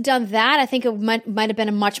had just done that, I think it might have been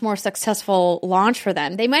a much more successful launch for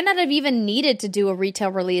them. They might not have even needed to do a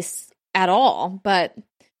retail release at all, but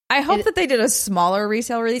I hope that they did a smaller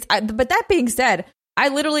retail release. But that being said, I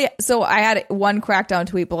had one Crackdown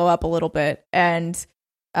tweet blow up a little bit, and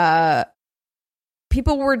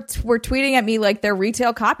people were tweeting at me like they're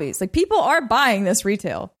retail copies. Like, people are buying this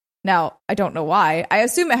retail. Now, I don't know why. I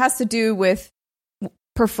assume it has to do with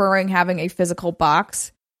preferring having a physical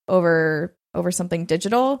box over something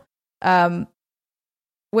digital,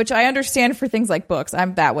 which I understand for things like books.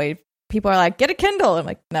 I'm that way. People are like, get a Kindle. I'm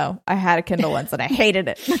like, no, I had a Kindle once and I hated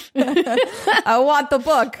it. I want the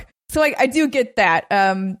book. So I do get that.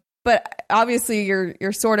 But obviously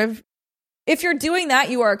you're sort of, if you're doing that,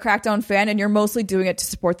 you are a Crackdown fan and you're mostly doing it to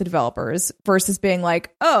support the developers versus being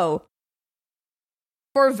like, oh,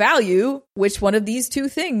 for value, which one of these two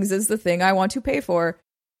things is the thing I want to pay for?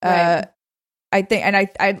 Right. I think, and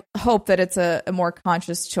I hope that it's a more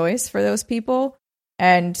conscious choice for those people.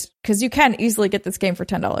 And because you can easily get this game for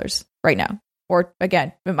 $10 right now. Or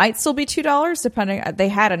again, it might still be $2 depending. They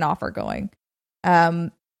had an offer going. I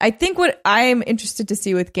think what I'm interested to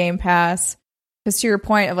see with Game Pass, because to your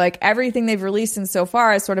point of like everything they've released in so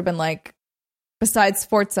far has sort of been like, besides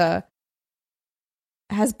Forza,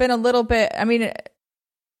 has been a little bit, I mean,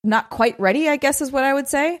 not quite ready, I guess is what I would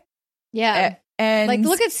say. Yeah. And like,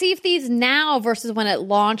 look at Sea of Thieves now versus when it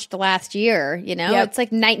launched last year, you know? Yep. It's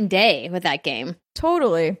like night and day with that game.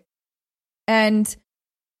 Totally. And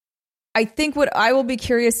I think what I will be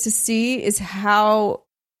curious to see is how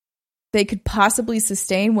they could possibly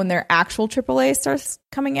sustain when their actual AAA starts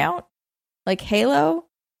coming out, like Halo.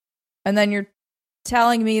 And then you're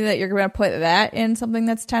telling me that you're going to put that in something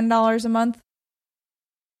that's $10 a month.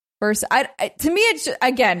 Versus, to me, it's just,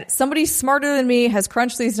 again, somebody smarter than me has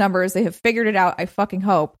crunched these numbers. They have figured it out. I fucking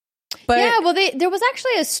hope. But yeah, well, there was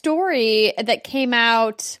actually a story that came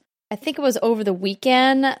out, I think it was over the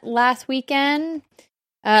weekend, last weekend.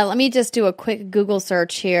 Let me just do a quick Google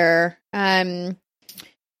search here. Well,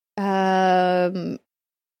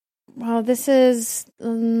 this is,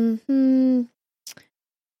 I'm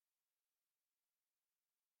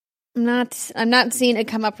not seeing it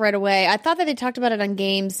come up right away. I thought that they talked about it on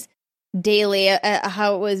Games Daily,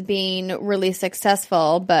 how it was being really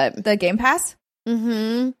successful, but the Game Pass.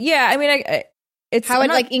 Mm-hmm. Yeah, I mean, it's how it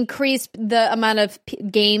like increased the amount of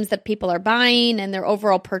games that people are buying, and their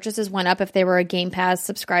overall purchases went up if they were a Game Pass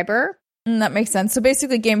subscriber. That makes sense. So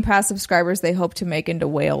basically, Game Pass subscribers they hope to make into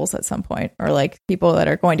whales at some point, or like people that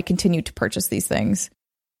are going to continue to purchase these things.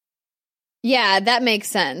 Yeah, that makes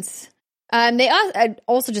sense. They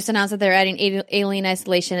also just announced that they're adding Alien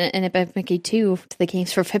Isolation and Epic Mickey 2 to the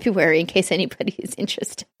games for February, in case anybody is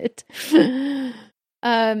interested.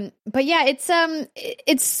 But yeah,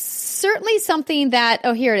 it's certainly something that,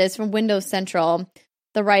 oh, here it is from Windows Central,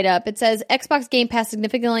 the write-up. It says, Xbox Game Pass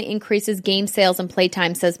significantly increases game sales and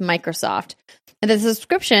playtime, says Microsoft. And the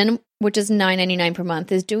subscription, which is $9.99 per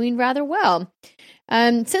month, is doing rather well.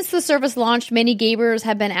 Since the service launched, many gamers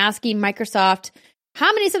have been asking Microsoft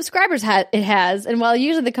how many subscribers it has. And while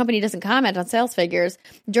usually the company doesn't comment on sales figures,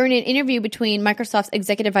 during an interview between Microsoft's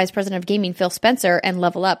Executive Vice President of Gaming, Phil Spencer, and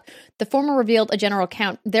Level Up, the former revealed a general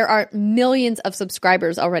count. There are millions of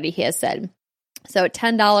subscribers already, he has said. So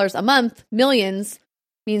 $10 a month, millions,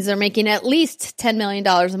 means they're making at least $10 million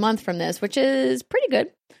a month from this, which is pretty good.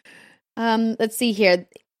 Let's see here.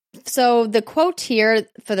 So the quote here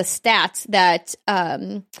for the stats that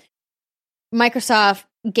Microsoft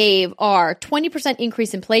gave are 20%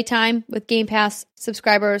 increase in playtime with Game Pass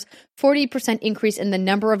subscribers, 40% increase in the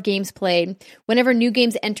number of games played. Whenever new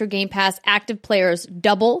games enter Game Pass, active players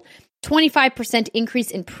double, 25%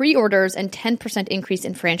 increase in pre-orders, and 10% increase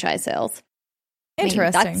in franchise sales.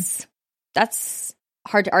 Interesting. I mean, that's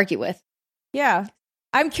hard to argue with. Yeah.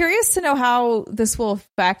 I'm curious to know how this will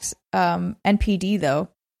affect NPD, though,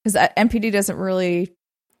 because NPD doesn't really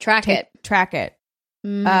track it.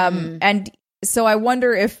 And so I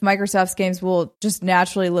wonder if Microsoft's games will just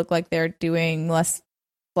naturally look like they're doing less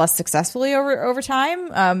successfully over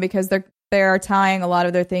time, because they are tying a lot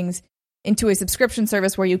of their things into a subscription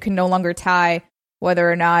service where you can no longer tie whether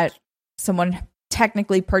or not someone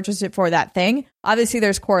technically purchased it for that thing. Obviously,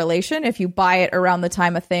 there's correlation. If you buy it around the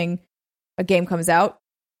time a game comes out,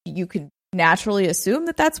 you could naturally assume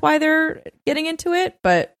that that's why they're getting into it.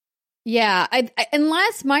 But Yeah,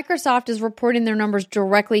 unless Microsoft is reporting their numbers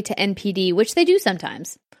directly to NPD, which they do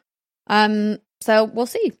sometimes. So we'll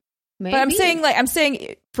see. Maybe. But I'm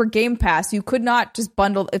saying for Game Pass, you could not just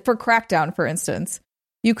bundle for Crackdown, for instance.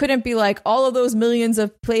 You couldn't be like, all of those millions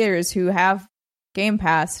of players who have Game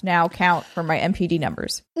Pass now count for my NPD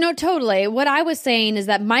numbers. No, totally. What I was saying is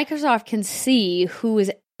that Microsoft can see who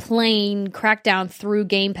is playing Crackdown through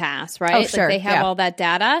Game Pass, right? Oh, sure. Like they have all that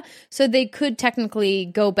data. So they could technically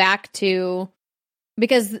go back to,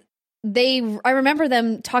 because I remember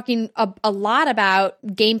them talking a lot about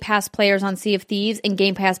Game Pass players on Sea of Thieves and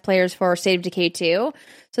Game Pass players for State of Decay 2.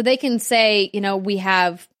 So they can say, we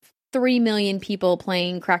have 3 million people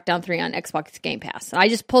playing Crackdown 3 on Xbox Game Pass. I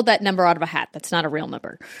just pulled that number out of a hat. That's not a real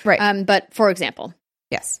number. Right. But for example.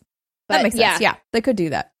 Yes. That makes sense. Yeah, they could do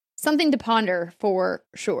that. Something to ponder for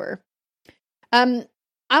sure. I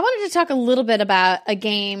wanted to talk a little bit about a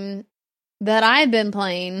game that I've been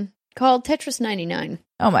playing called Tetris 99.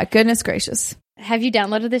 Oh my goodness gracious. Have you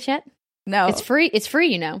downloaded this yet? No. It's free. It's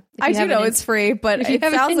free, I do know it's free, but it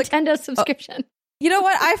sounds like Nintendo subscription. You know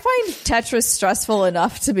what? I find Tetris stressful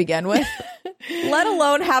enough to begin with, let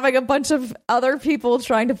alone having a bunch of other people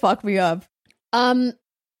trying to fuck me up.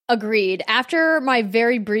 Agreed. After my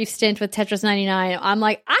very brief stint with Tetris 99, I'm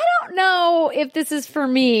like, I don't know if this is for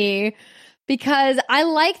me, because I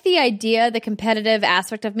like the idea, the competitive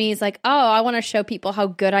aspect of me is like, oh, I want to show people how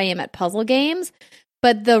good I am at puzzle games.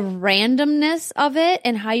 But the randomness of it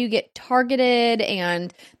and how you get targeted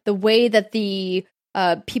and the way that the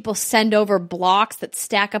people send over blocks that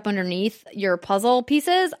stack up underneath your puzzle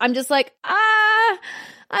pieces, I'm just like, I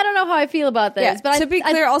don't know how I feel about this. Yeah, but to be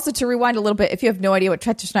clear, also to rewind a little bit, if you have no idea what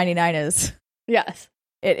Tetris 99 is. Yes.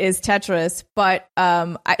 It is Tetris, but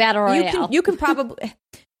Battle Royale. You can probably...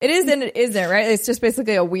 It is and it isn't, right? It's just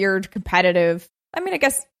basically a weird competitive... I mean, I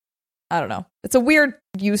guess... I don't know. It's a weird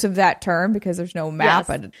use of that term because there's no map.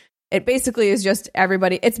 Yes. And it basically is just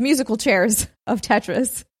everybody... It's musical chairs of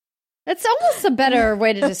Tetris. It's almost a better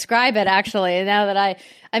way to describe it, actually, now that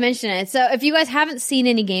I mention it. So if you guys haven't seen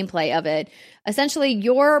any gameplay of it, essentially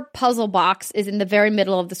your puzzle box is in the very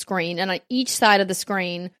middle of the screen, and on each side of the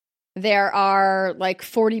screen, there are like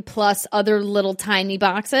 40 plus other little tiny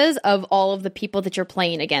boxes of all of the people that you're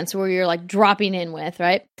playing against, where you're like dropping in with,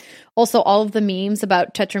 right? Also, all of the memes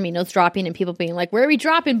about Tetraminos dropping and people being like, where are we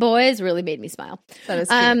dropping, boys? Really made me smile. That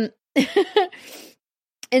is cute.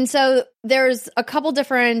 And so there's a couple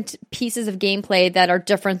different pieces of gameplay that are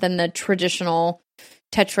different than the traditional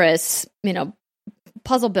Tetris,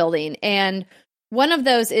 puzzle building. And one of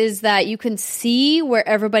those is that you can see where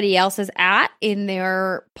everybody else is at in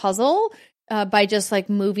their puzzle by just like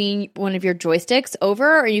moving one of your joysticks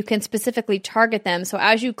over, or you can specifically target them. So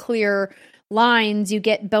as you clear lines, you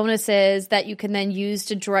get bonuses that you can then use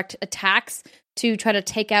to direct attacks to try to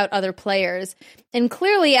take out other players. And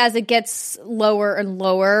clearly, as it gets lower and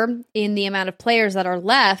lower in the amount of players that are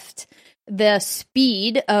left, the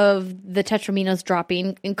speed of the Tetraminos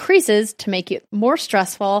dropping increases to make it more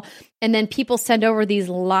stressful. And then people send over these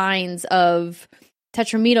lines of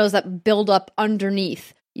Tetraminos that build up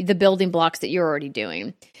underneath the building blocks that you're already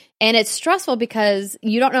doing. And it's stressful because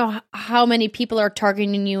you don't know how many people are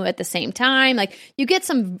targeting you at the same time. Like, you get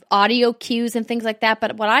some audio cues and things like that.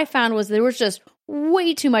 But what I found was there was just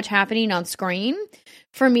way too much happening on screen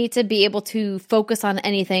for me to be able to focus on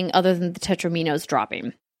anything other than the Tetraminos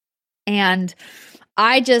dropping. And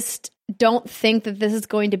I just don't think that this is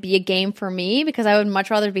going to be a game for me, because I would much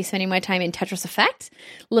rather be spending my time in Tetris Effect,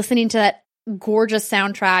 listening to that gorgeous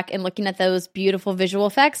soundtrack and looking at those beautiful visual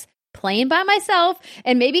effects, playing by myself,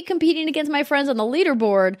 and maybe competing against my friends on the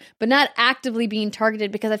leaderboard, but not actively being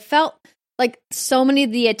targeted, because I felt like so many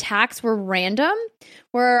of the attacks were random,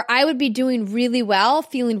 where I would be doing really well,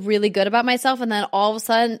 feeling really good about myself, and then all of a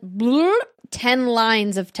sudden, 10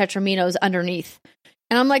 lines of Tetraminos underneath.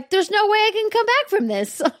 And I'm like, there's no way I can come back from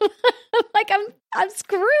this. Like, I'm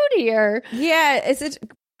screwed here. Yeah,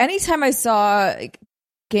 anytime I saw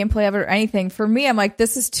gameplay of it or anything, for me, I'm like,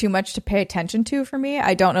 this is too much to pay attention to for me.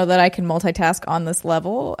 I don't know that I can multitask on this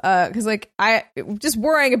level, because I just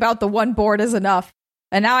worrying about the one board is enough.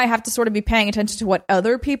 And now I have to sort of be paying attention to what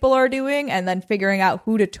other people are doing and then figuring out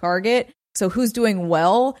who to target. So who's doing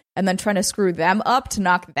well and then trying to screw them up to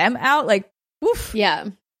knock them out. Like, oof. Yeah.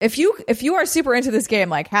 If you are super into this game,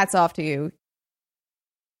 like, hats off to you.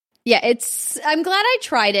 Yeah, I'm glad I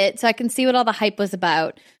tried it so I can see what all the hype was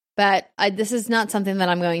about. But this is not something that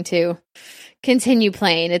I'm going to continue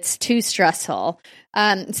playing. It's too stressful.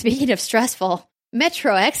 Speaking of stressful,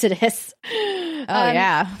 Metro Exodus. Oh,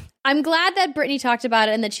 yeah. I'm glad that Brittany talked about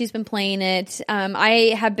it and that she's been playing it.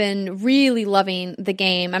 I have been really loving the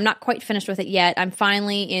game. I'm not quite finished with it yet. I'm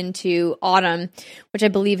finally into Autumn, which I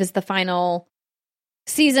believe is the final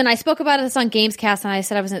season. I spoke about this on Gamescast and I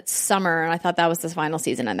said I was at Summer and I thought that was the final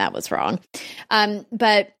season and that was wrong.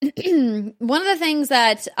 But one of the things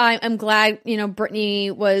that I'm glad,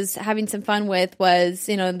 Brittany was having some fun with was,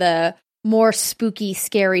 the more spooky,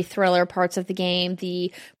 scary thriller parts of the game,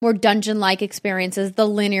 the more dungeon-like experiences, the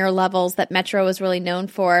linear levels that Metro is really known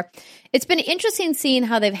for. It's been interesting seeing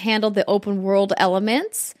how they've handled the open world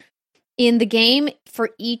elements in the game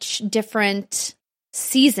for each different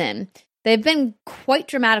season. They've been quite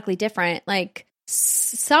dramatically different. Like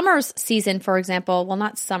Summer's season, for example, well,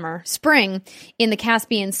 not summer, spring in the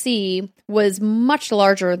Caspian Sea was much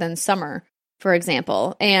larger than summer, for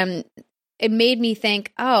example. And it made me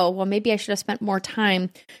think, oh, well, maybe I should have spent more time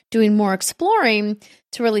doing more exploring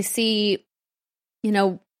to really see,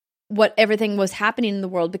 what everything was happening in the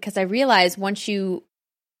world. Because I realized once you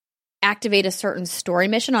activate a certain story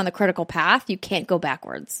mission on the critical path, you can't go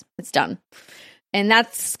backwards. It's done. And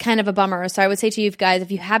that's kind of a bummer. So I would say to you guys,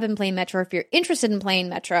 if you have been playing Metro, if you're interested in playing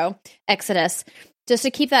Metro Exodus, just to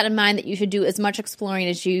keep that in mind that you should do as much exploring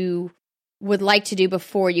as you would like to do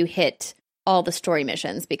before you hit all the story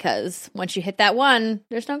missions, because once you hit that one,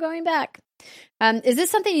 there's no going back. Is this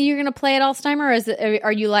something you're going to play at all, Steimer, or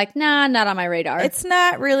are you like, nah, not on my radar? It's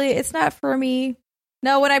not for me.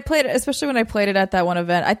 No, when I played it, especially when I played it at that one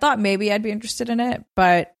event, I thought maybe I'd be interested in it,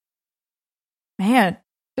 but man,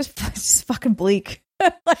 just fucking bleak.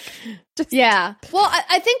 Yeah. Well,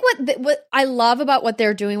 I think what I love about what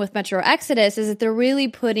they're doing with Metro Exodus is that they're really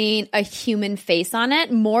putting a human face on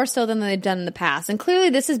it more so than they've done in the past. And clearly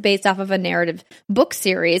this is based off of a narrative book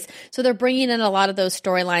series. So they're bringing in a lot of those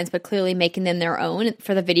storylines, but clearly making them their own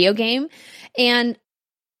for the video game. And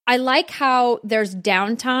I like how there's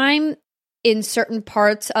downtime in certain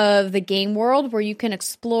parts of the game world where you can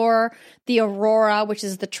explore the Aurora, which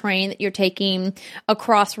is the train that you're taking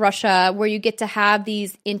across Russia, where you get to have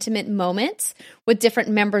these intimate moments with different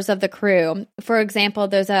members of the crew. For example,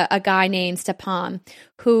 there's a guy named Stepan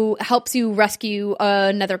who helps you rescue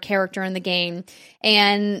another character in the game.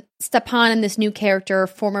 And Stepan and this new character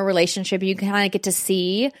form a relationship. You can kind of get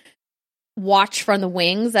to watch from the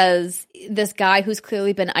wings as this guy who's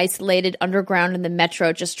clearly been isolated underground in the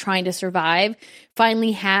metro just trying to survive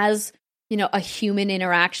finally has a human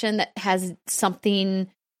interaction that has something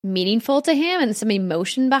meaningful to him and some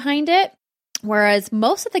emotion behind it. Whereas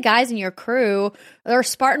most of the guys in your crew are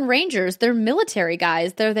Spartan Rangers. They're military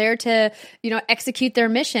guys. They're there to, execute their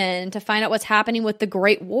mission, to find out what's happening with the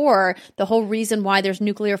Great War, the whole reason why there's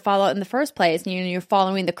nuclear fallout in the first place. And, you're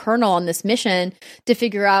following the colonel on this mission to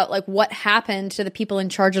figure out what happened to the people in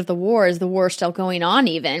charge of the war. Is the war still going on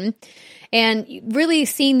even? And really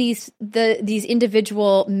seeing these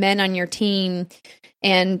individual men on your team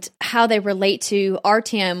and how they relate to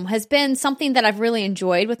Artyom has been something that I've really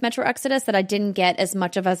enjoyed with Metro Exodus that I didn't get as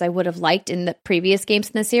much of as I would have liked in the previous games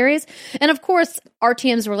in the series. And of course,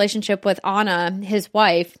 Artyom's relationship with Anna, his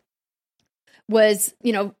wife, was,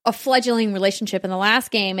 a fledgling relationship in the last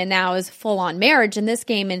game and now is full-on marriage in this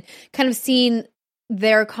game, and kind of seeing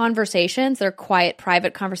their conversations, their quiet,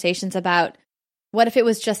 private conversations about what if it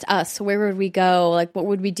was just us? Where would we go? What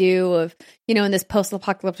would we do if, in this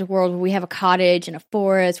post-apocalyptic world where we have a cottage and a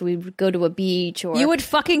forest, we would go to a beach? Or you would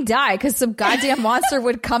fucking die because some goddamn monster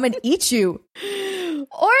would come and eat you.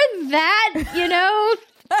 Or that,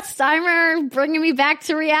 Steimer bringing me back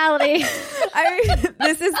to reality.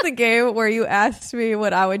 This is the game where you asked me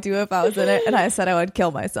what I would do if I was in it, and I said I would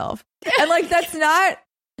kill myself. And that's not...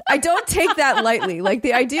 I don't take that lightly.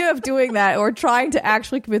 The idea of doing that or trying to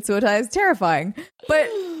actually commit suicide is terrifying. But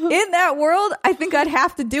in that world, I think I'd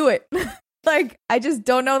have to do it. I just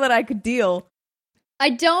don't know that I could deal. I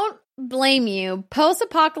don't blame you.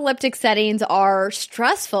 Post-apocalyptic settings are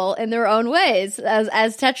stressful in their own ways,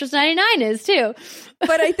 as Tetris 99 is too.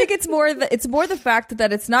 But I think it's more the fact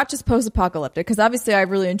that it's not just post-apocalyptic, because obviously I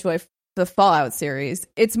really enjoy the Fallout series.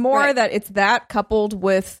 It's more that it's that coupled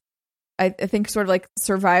with, I think, sort of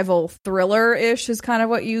survival thriller-ish is kind of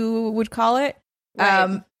what you would call it.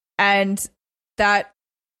 Right. And that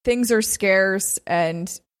things are scarce and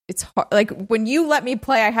it's hard. When you let me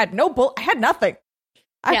play, I had I had nothing.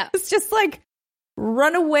 I was just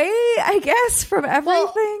run away, I guess, from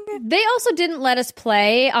everything. Well, they also didn't let us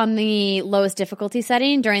play on the lowest difficulty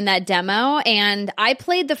setting during that demo, and I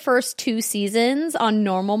played the first 2 seasons on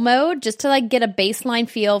normal mode just to get a baseline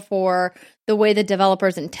feel for the way the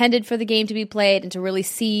developers intended for the game to be played and to really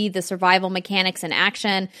see the survival mechanics in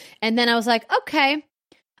action. And then I was like, okay,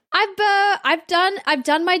 I've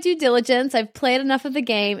done my due diligence. I've played enough of the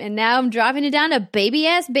game, and now I'm dropping it down to baby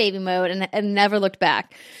mode and never looked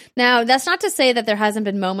back. Now, that's not to say that there hasn't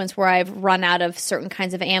been moments where I've run out of certain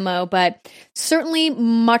kinds of ammo, but certainly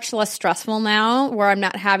much less stressful now, where I'm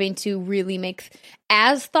not having to really make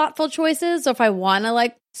as thoughtful choices. So if I want to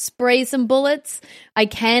like spray some bullets, I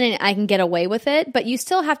can, and I can get away with it. But you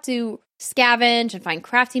still have to scavenge and find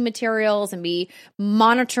crafting materials and be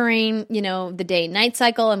monitoring, the day and night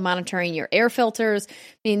cycle and monitoring your air filters.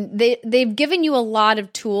 I mean, they've given you a lot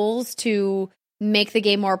of tools to make the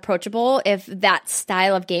game more approachable if that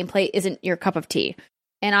style of gameplay isn't your cup of tea.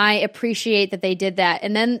 And I appreciate that they did that.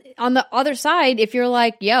 And then on the other side, if you're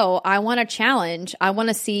like, yo, I want a challenge, I want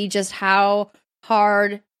to see just how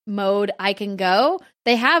hard mode I can go,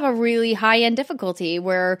 they have a really high-end difficulty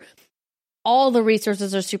where all the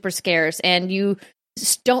resources are super scarce and you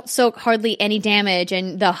don't soak hardly any damage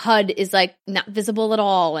and the HUD is like not visible at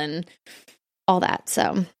all and all that.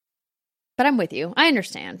 So, but I'm with you. I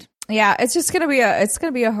understand. Yeah, it's just gonna be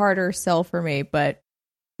a harder sell for me. But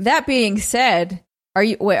that being said, are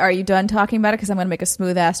you done talking about it? Because I'm gonna make a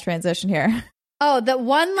smooth ass transition here. Oh, the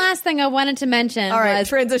one last thing I wanted to mention. All right,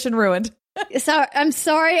 transition ruined. So I'm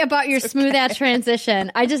sorry about your smooth ass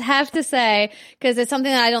transition. I just have to say, because it's something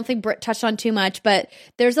that I don't think Britt touched on too much, but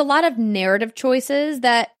there's a lot of narrative choices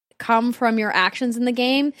that come from your actions in the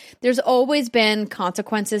game. There's always been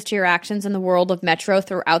consequences to your actions in the world of Metro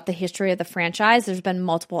throughout the history of the franchise. There's been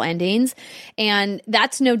multiple endings, and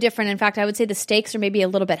that's no different. In fact, I would say the stakes are maybe a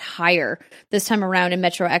little bit higher this time around in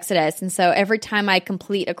Metro Exodus. And so every time I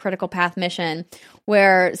complete a critical path mission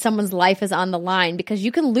where someone's life is on the line, because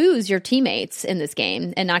you can lose your teammates in this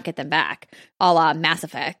game and not get them back, a la Mass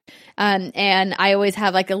Effect. And I always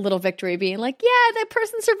have like a little victory being like, yeah, that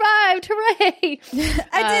person survived. Hooray.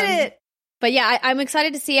 I did it. But yeah, I'm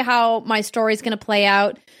excited to see how my story is going to play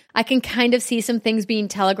out. I can kind of see some things being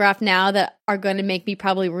telegraphed now that are going to make me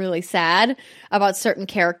probably really sad about certain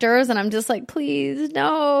characters. And I'm just like, please,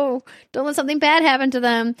 no, don't let something bad happen to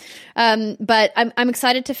them. But I'm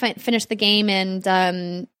excited to finish the game. And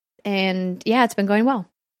yeah, it's been going well.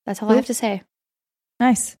 That's all I have to say.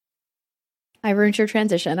 Nice. I ruined your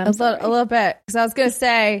transition. A little bit. Because I was going to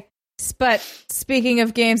say, but speaking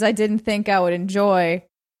of games I didn't think I would enjoy,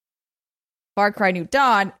 Far Cry New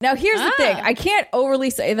Dawn. Now, here's the thing. I can't overly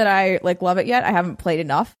say that I love it yet. I haven't played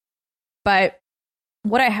enough. But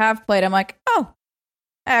what I have played, I'm like, oh,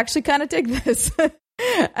 I actually kind of dig this.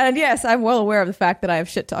 And yes, I'm well aware of the fact that I have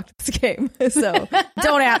shit-talked this game. So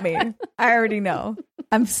don't at me. I already know.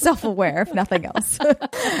 I'm self-aware, if nothing else.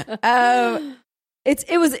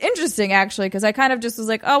 It was interesting, actually, because I kind of just was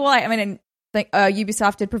like, oh, well, I mean,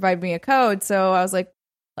 Ubisoft did provide me a code. So I was like,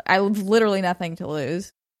 I have literally nothing to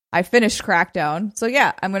lose. I finished Crackdown. So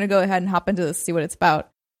yeah, I'm going to go ahead and hop into this, see what it's about.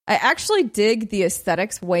 I actually dig the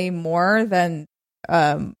aesthetics way more than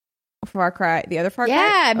Far Cry, the other Far Cry.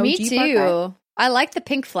 Yeah, OG me too. I like the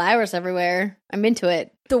pink flowers everywhere. I'm into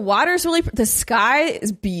it. The water's really, the sky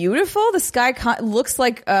is beautiful. The sky looks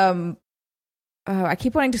like, I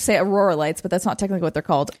keep wanting to say Aurora Lights, but that's not technically what they're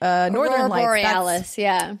called. Northern Lights. Borealis,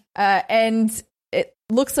 yeah. And it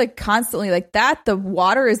looks like constantly like that. The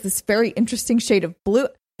water is this very interesting shade of blue.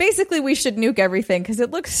 Basically, we should nuke everything because it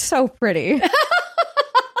looks so pretty.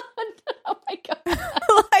 Oh my god!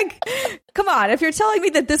 Like, come on! If you're telling me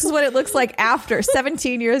that this is what it looks like after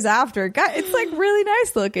 17 years after, God, it's like really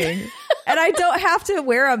nice looking. And I don't have to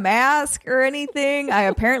wear a mask or anything. I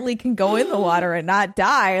apparently can go in the water and not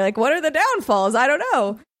die. Like, what are the downfalls? I don't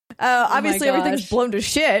know. Obviously, everything's blown to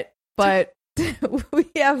shit, but we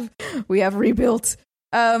have rebuilt.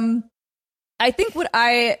 I think what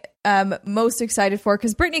I am most excited for,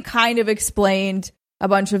 because Brittany kind of explained a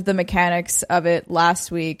bunch of the mechanics of it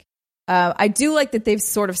last week. I do like that they've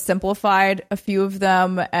sort of simplified a few of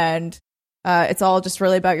them, and it's all just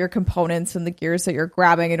really about your components and the gears that you're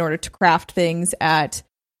grabbing in order to craft things at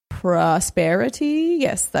Prosperity.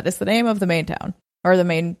 Yes, that is the name of the main town, or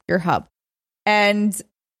your hub. And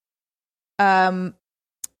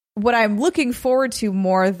what I'm looking forward to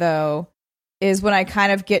more, though, is when I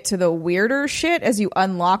kind of get to the weirder shit as you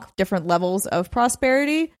unlock different levels of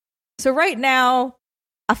Prosperity. So right now,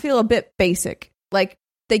 I feel a bit basic. Like,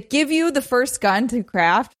 they give you the first gun to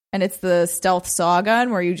craft, and it's the stealth saw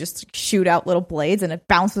gun where you just shoot out little blades and it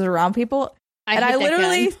bounces around people. I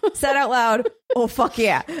literally said out loud, oh, fuck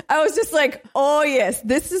yeah. I was just like, oh, yes,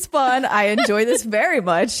 this is fun. I enjoy this very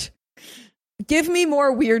much. Give me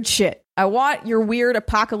more weird shit. I want your weird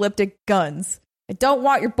apocalyptic guns. I don't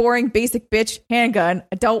want your boring basic bitch handgun.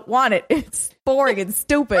 I don't want it. It's boring and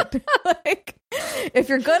stupid. Like, if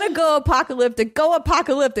you're gonna go apocalyptic, go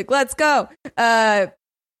apocalyptic. Let's go.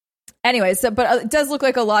 Anyway, but it does look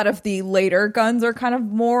like a lot of the later guns are kind of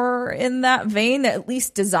more in that vein, at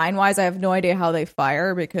least design-wise. I have no idea how they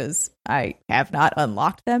fire because I have not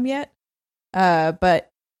unlocked them yet. But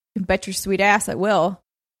you can bet your sweet ass I will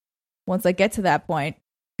once I get to that point.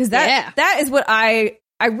 Because that is what I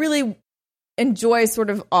really enjoy, sort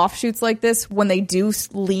of offshoots like this when they do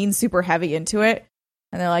lean super heavy into it.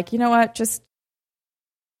 And they're like, you know what, just,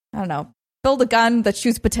 I don't know, build a gun that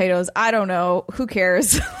shoots potatoes. I don't know. Who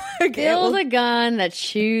cares? Build a gun that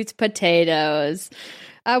shoots potatoes.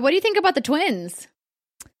 What do you think about the twins?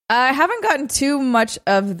 I haven't gotten too much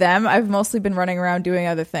of them. I've mostly been running around doing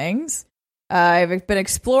other things. I've been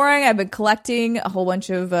exploring. I've been collecting a whole bunch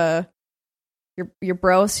of your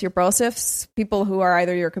brosifs, people who are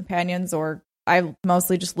either your companions or I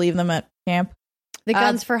mostly just leave them at camp. The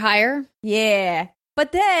guns for hire? Yeah.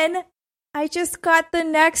 But then I just got the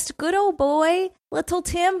next good old boy, little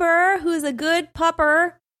Timber, who's a good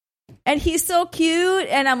pupper. And he's so cute.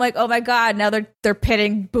 And I'm like, oh my God, now they're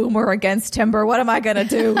pitting Boomer against Timber. What am I going to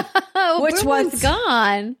do? Which one's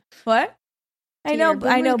gone? What? I know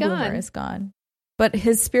Boomer is gone. But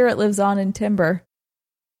his spirit lives on in Timber.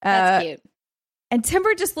 That's cute. And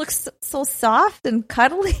Timber just looks so soft and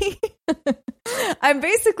cuddly. I'm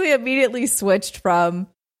basically immediately switched from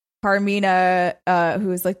Carmina,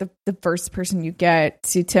 who is like the first person you get,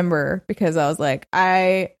 to Timber, because I was like,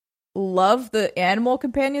 I love the animal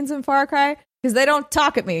companions in Far Cry because they don't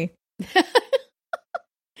talk at me.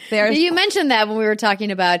 You mentioned that when we were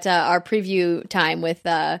talking about our preview time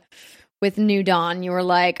with New Dawn. You were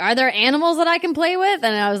like, are there animals that I can play with?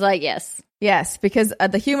 And I was like, yes, because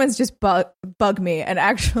the humans just bug me. And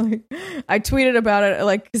actually, I tweeted about it,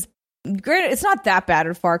 like, 'cause granted, it's not that bad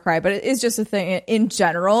in Far Cry, but it is just a thing in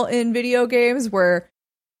general in video games where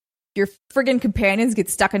your friggin' companions get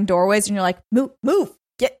stuck in doorways and you're like, move,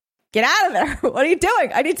 get out of there. What are you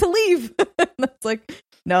doing? I need to leave. It's like,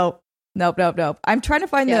 nope. I'm trying to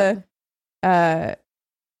find the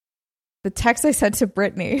text I sent to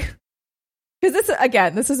Brittany. Because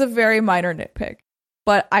this is a very minor nitpick,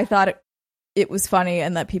 but I thought it was funny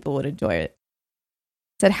and that people would enjoy it.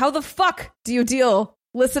 Said, how the fuck do you deal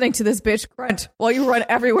listening to this bitch grunt while you run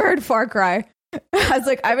everywhere in Far Cry? I was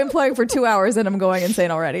like, I've been playing for 2 hours and I'm going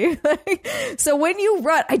insane already. So when you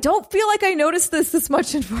run, I don't feel like I noticed this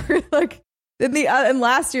much in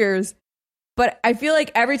last year's, but I feel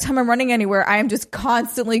like every time I'm running anywhere, I am just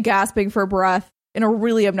constantly gasping for breath in a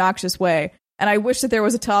really obnoxious way. And I wish that there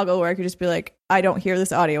was a toggle where I could just be like, I don't hear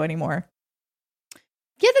this audio anymore.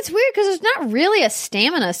 Yeah, that's weird because there's not really a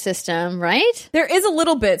stamina system, right? There is a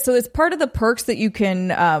little bit. So it's part of the perks that you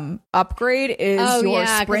can upgrade is your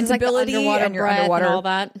sprint ability and your underwater and all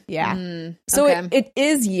that. Yeah. So it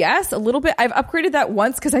is, yes, a little bit. I've upgraded that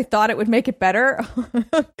once because I thought it would make it better.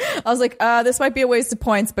 I was like, this might be a waste of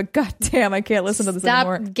points, but goddamn, I can't listen to this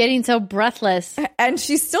anymore. Stop getting so breathless. And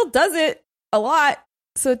she still does it a lot.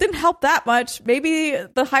 So it didn't help that much. Maybe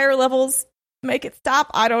the higher levels make it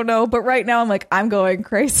stop. I don't know. But right now I'm like, I'm going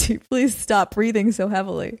crazy. Please stop breathing so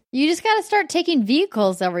heavily. You just got to start taking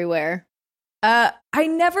vehicles everywhere. In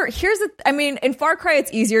Far Cry,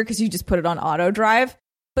 it's easier because you just put it on auto drive.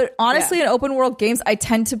 But honestly, in open world games, I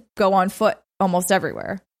tend to go on foot almost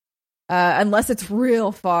everywhere. Unless it's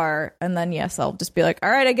real far. And then, yes, I'll just be like,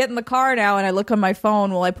 all right, I get in the car now and I look on my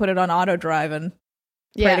phone while I put it on auto drive and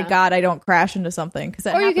pray to God I don't crash into something.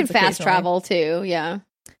 Or you can fast travel too.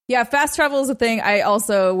 Yeah, fast travel is a thing. I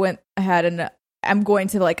also went ahead and I'm going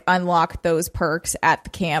to like unlock those perks at the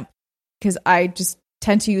camp because I just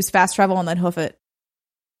tend to use fast travel and then hoof it.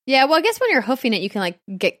 Yeah, well, I guess when you're hoofing it, you can like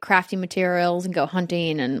get crafting materials and go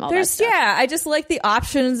hunting and all that stuff. Yeah, I just like the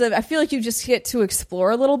options of. I feel like you just get to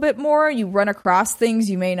explore a little bit more. You run across things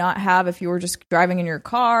you may not have if you were just driving in your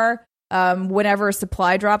car. Whenever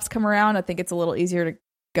supply drops come around, I think it's a little easier to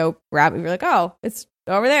go grab it. You're like, oh, it's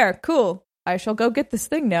over there. Cool. I shall go get this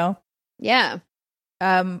thing now. Yeah.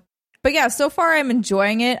 But yeah, so far I'm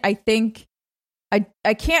enjoying it. I think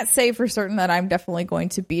I can't say for certain that I'm definitely going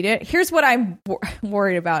to beat it. Here's what I'm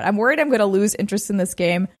worried about. I'm worried I'm going to lose interest in this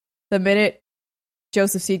game the minute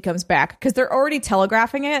Joseph Seed comes back because they're already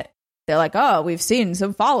telegraphing it. They're like, oh, we've seen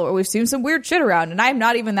some we've seen some weird shit around, and I'm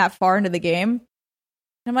not even that far into the game.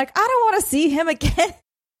 And I'm like, I don't want to see him again.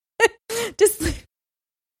 just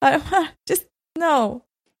no.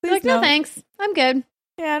 Please, like, no thanks. I'm good.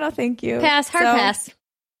 Yeah, no, thank you. Pass. Pass.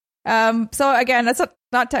 So again, that's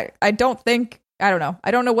not tech. I don't know. I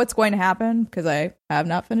don't know what's going to happen because I have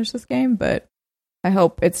not finished this game, but I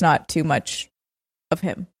hope it's not too much of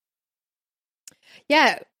him.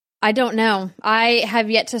 Yeah. I don't know. I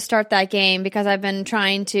have yet to start that game because I've been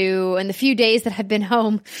trying to, in the few days that I've been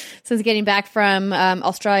home since getting back from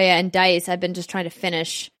Australia and DICE, I've been just trying to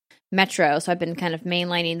finish Metro. So I've been kind of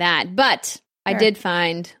mainlining that. But I did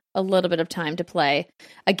find a little bit of time to play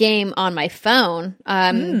a game on my phone.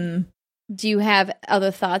 Do you have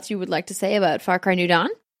other thoughts you would like to say about Far Cry New Dawn?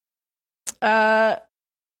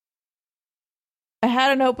 I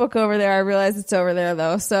had a notebook over there. I realized it's over there,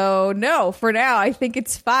 though. So, no, for now, I think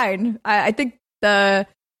it's fine. I think I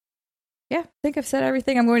think I've said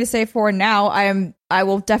everything I'm going to say for now. I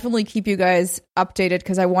will definitely keep you guys updated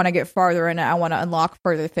because I want to get farther in it. I want to unlock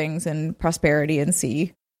further things in Prosperity and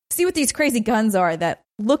see what these crazy guns are that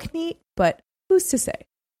look neat, but who's to say?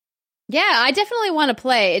 Yeah, I definitely want to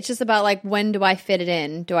play. It's just about, like, when do I fit it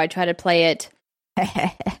in? Do I try to play it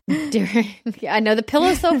I know the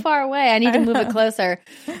pillow's so far away. I need to move it closer.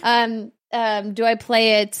 Do I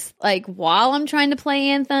play it like while I'm trying to play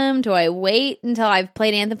Anthem? Do I wait until I've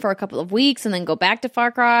played Anthem for a couple of weeks and then go back to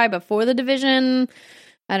Far Cry before the Division?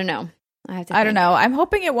 I don't know. I don't know. I'm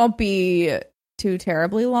hoping it won't be too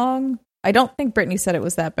terribly long. I don't think Brittany said it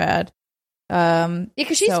was that bad.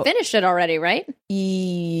 Because she's finished it already, right?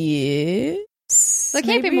 Yes. So it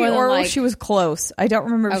can't be more than or she was close. I don't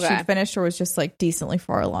remember if she finished or was just like decently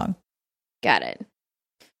far along. Got it.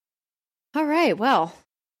 All right. Well,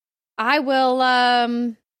 I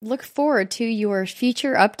will look forward to your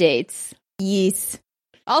future updates. Yes.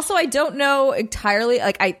 Also, I don't know entirely.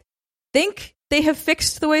 Like, I think they have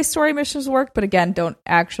fixed the way story missions work, but again,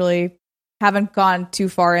 haven't gone too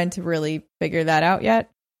far in to really figure that out yet.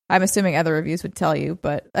 I'm assuming other reviews would tell you,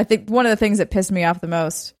 but I think one of the things that pissed me off the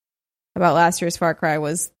most about last year's Far Cry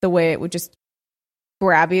was the way it would just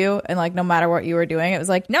grab you, and like no matter what you were doing, it was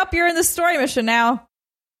like, nope, you're in the story mission now. And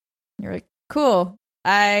you're like, cool.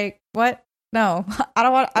 What? No, I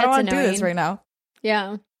don't want to do this right now.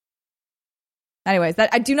 Yeah. Anyways,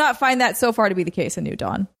 I do not find that so far to be the case in New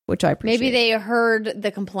Dawn, which I appreciate. Maybe they heard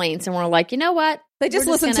the complaints and were like, you know what? They just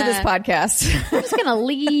listened to this podcast. We're just gonna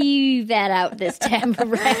leave that out this time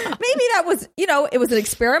around. Maybe that was, it was an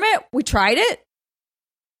experiment. We tried it.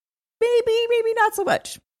 Maybe not so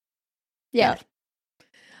much. Yeah.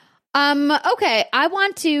 Okay, I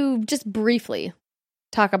want to just briefly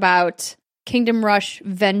talk about Kingdom Rush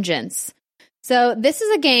Vengeance. So this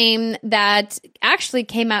is a game that actually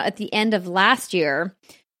came out at the end of last year,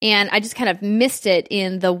 and I just kind of missed it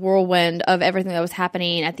in the whirlwind of everything that was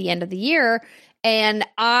happening at the end of the year. And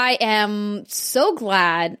I am so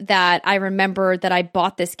glad that I remembered that I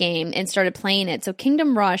bought this game and started playing it. So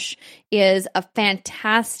Kingdom Rush is a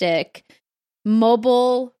fantastic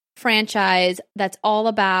mobile franchise that's all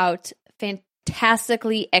about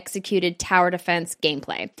fantastically executed tower defense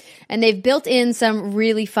gameplay. And they've built in some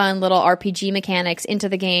really fun little RPG mechanics into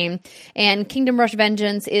the game. And Kingdom Rush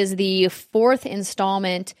Vengeance is the 4th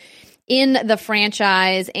installment in the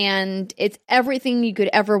franchise, and it's everything you could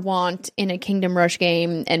ever want in a Kingdom Rush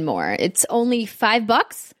game and more. It's only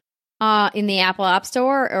 $5 in the Apple App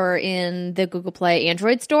Store or in the Google Play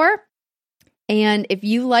Android store. And if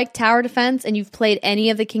you like tower defense and you've played any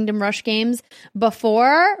of the Kingdom Rush games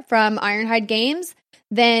before from Ironhide Games,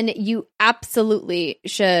 then you absolutely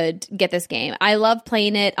should get this game. I love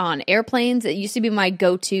playing it on airplanes. It used to be my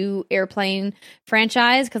go-to airplane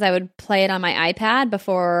franchise because I would play it on my iPad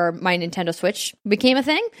before my Nintendo Switch became a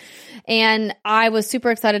thing. And I was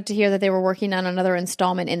super excited to hear that they were working on another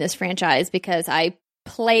installment in this franchise because I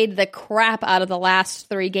played the crap out of the last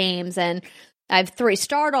 3 games, and I've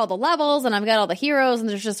 3-starred all the levels, and I've got all the heroes, and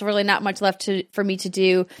there's just really not much left for me to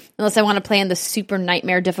do unless I want to play in the super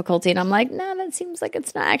nightmare difficulty. And I'm like, no, that seems like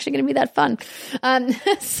it's not actually going to be that fun. No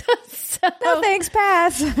thanks,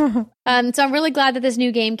 pass. So I'm really glad that this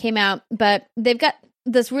new game came out, but they've got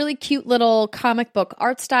this really cute little comic book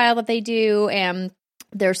art style that they do, and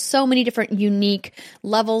there's so many different unique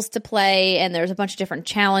levels to play, and there's a bunch of different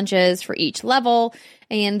challenges for each level.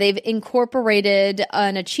 And they've incorporated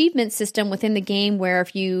an achievement system within the game where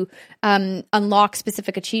if you unlock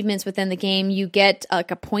specific achievements within the game, you get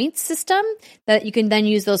like a points system that you can then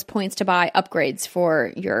use those points to buy upgrades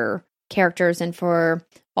for your characters and for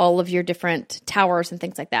all of your different towers and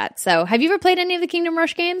things like that. So have you ever played any of the Kingdom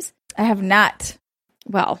Rush games? I have not.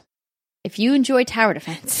 Well, if you enjoy tower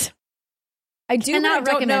defense, I do not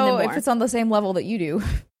know if it's on the same level that you do.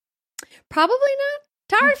 Probably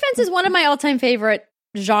not. Tower defense is one of my all-time favorite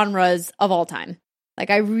genres of all time. Like,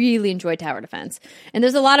 I really enjoy tower defense. And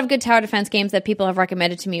there's a lot of good tower defense games that people have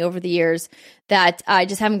recommended to me over the years that I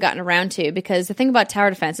just haven't gotten around to, because the thing about tower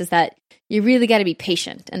defense is that you really got to be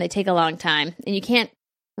patient, and they take a long time, and you can't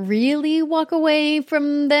really walk away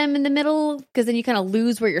from them in the middle because then you kind of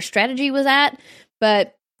lose where your strategy was at.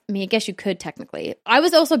 But mean, I guess you could technically. I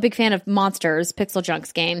was also a big fan of Monsters, Pixel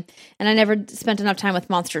Junk's game, and I never spent enough time with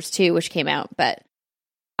Monsters 2, which came out, but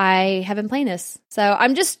I have been playing this. So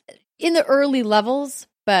I'm just in the early levels,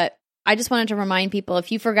 but I just wanted to remind people,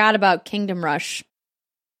 if you forgot about Kingdom Rush,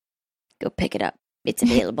 go pick it up. It's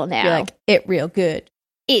available now. You're like, it real good.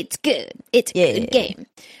 It's good. It's a good game.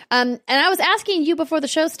 And I was asking you before the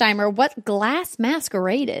show, Steimer, what Glass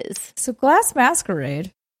Masquerade is. So Glass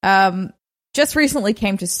Masquerade just recently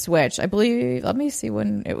came to Switch. I believe, let me see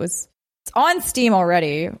when it was. It's on Steam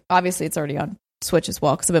already. Obviously, it's already on Switch as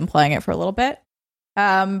well because I've been playing it for a little bit.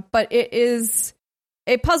 But it is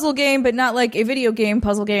a puzzle game, but not like a video game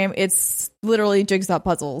puzzle game. It's literally jigsaw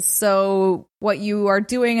puzzles. So what you are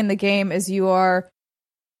doing in the game is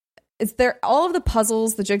all of the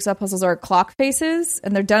puzzles, the jigsaw puzzles are clock faces,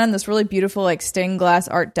 and they're done in this really beautiful, like, stained glass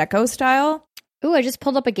Art Deco style. Ooh, I just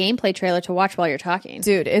pulled up a gameplay trailer to watch while you're talking.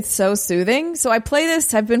 Dude, it's so soothing. So I've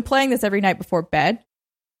been playing this every night before bed,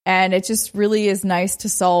 and it just really is nice to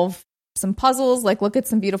solve some puzzles, like look at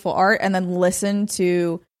some beautiful art, and then listen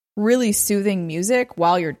to really soothing music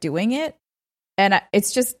while you're doing it. And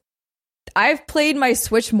it's just, I've played my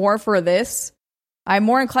Switch more for this. I'm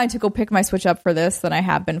more inclined to go pick my Switch up for this than I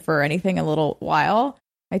have been for anything in a little while.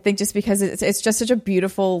 I think just because it's just such a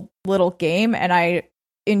beautiful little game, and I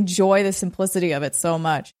enjoy the simplicity of it so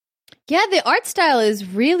much. Yeah, the art style is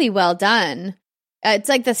really well done. It's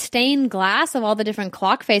like the stained glass of all the different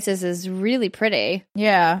clock faces is really pretty.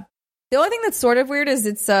 Yeah. The only thing that's sort of weird is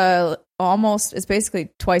it's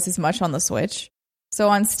basically twice as much on the Switch. So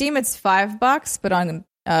on Steam it's $5, but on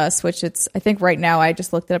Switch it's, I think right now, I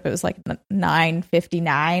just looked it up, it was like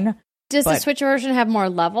 $9.59. Does the Switch version have more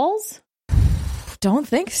levels? Don't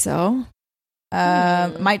think so.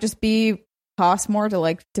 Might just be cost more to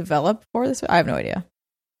like develop for this. I have no idea.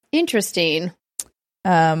 Interesting.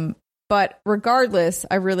 But regardless,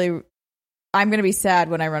 I'm gonna be sad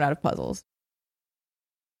when I run out of puzzles.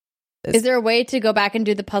 Is there a way to go back and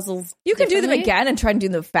do the puzzles? You can do them again and try and do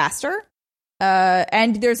them faster.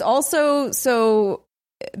 And there's also,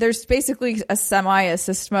 there's basically a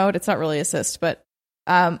semi-assist mode. It's not really assist, but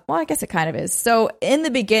well, I guess it kind of is. So in the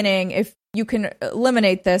beginning, if you can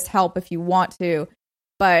eliminate this, help if you want to,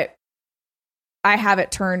 but I have it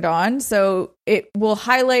turned on, so it will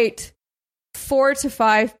highlight 4 to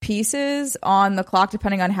 5 pieces on the clock,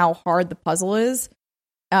 depending on how hard the puzzle is.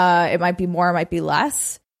 It might be more, it might be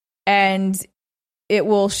less. And it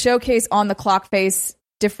will showcase on the clock face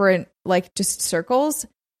different, like, just circles.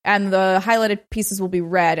 And the highlighted pieces will be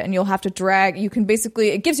red, and you'll have to drag. You can basically,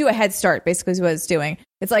 it gives you a head start, basically, is what it's doing.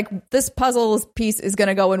 It's like this puzzle piece is going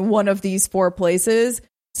to go in one of these 4 places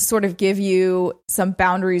to sort of give you some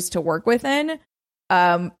boundaries to work within.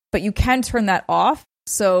 But you can turn that off.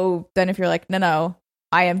 So then if you're like, no,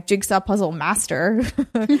 I am jigsaw puzzle master,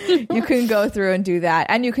 you can go through and do that.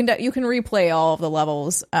 And you can replay all of the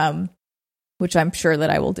levels, which I'm sure that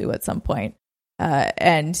I will do at some point.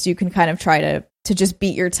 And you can kind of try to just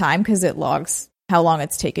beat your time, because it logs how long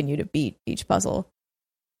it's taken you to beat each puzzle.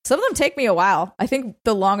 Some of them take me a while. I think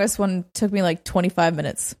the longest one took me like 25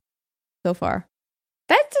 minutes so far.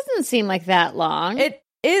 That doesn't seem like that long.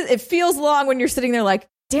 It feels long when you're sitting there like,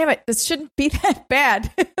 damn it, this shouldn't be that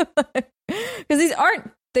bad. Because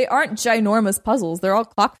they aren't ginormous puzzles. They're all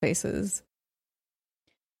clock faces.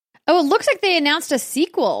 Oh, it looks like they announced a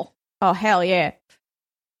sequel. Oh, hell yeah.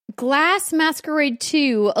 Glass Masquerade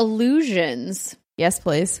 2 Illusions. Yes,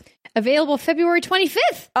 please. Available February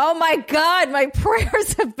 25th. Oh my God, my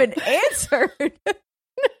prayers have been answered.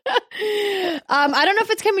 I don't know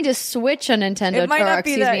if it's coming to Switch on Nintendo, on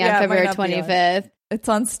February 25th. It's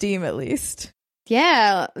on Steam at least.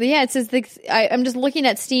 Yeah. It says I'm just looking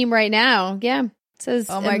at Steam right now. Yeah, it says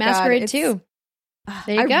Masquerade 2.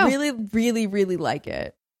 There you go. I really, really, really like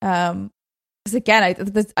it. Because again,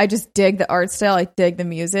 I just dig the art style. I dig the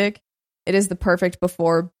music. It is the perfect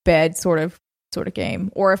before bed sort of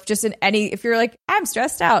game. Or if you're like, I'm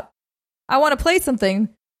stressed out, I want to play something,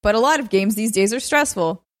 but a lot of games these days are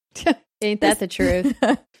stressful. Ain't that the truth?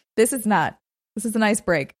 This is not. This is a nice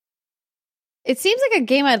break. It seems like a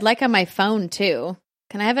game I'd like on my phone too.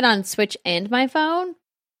 Can I have it on Switch and my phone?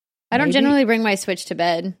 I don't generally bring my Switch to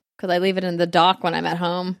bed because I leave it in the dock when I'm at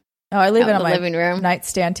home. Oh, I leave it on my living room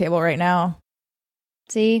nightstand table right now.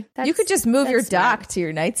 See, you could just move your dock to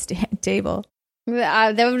your nightstand table.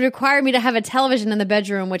 That would require me to have a television in the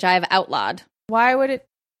bedroom, which I have outlawed. Why would it?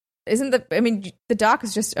 The dock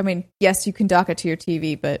is just, yes, you can dock it to your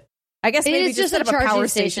TV, but I guess maybe just set up a power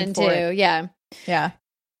station too. It. Yeah.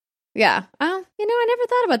 Yeah. Oh, I never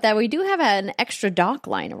thought about that. We do have an extra dock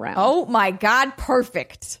lying around. Oh my God,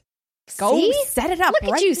 perfect. Go set it up.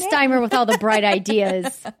 Look at you, now. Steimer, with all the bright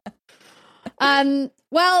ideas.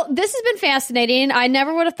 Well, this has been fascinating. I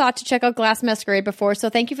never would have thought to check out Glass Masquerade before, so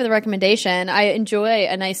thank you for the recommendation. I enjoy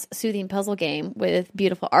a nice, soothing puzzle game with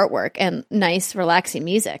beautiful artwork and nice, relaxing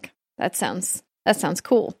music. That sounds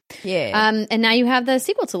cool. Yeah. And now you have the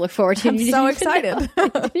sequel to look forward to. I'm so excited. I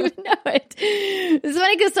didn't even know it. It's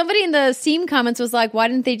funny because somebody in the Steam comments was like, why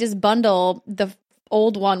didn't they just bundle the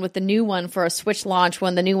old one with the new one for a Switch launch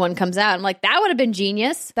when the new one comes out? I'm like, that would have been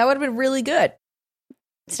genius. That would have been really good.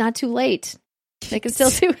 It's not too late. They can still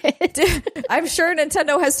do it. I'm sure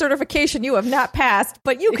Nintendo has certification you have not passed,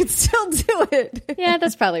 but you can still do it. Yeah,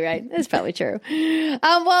 that's probably right. That's probably true.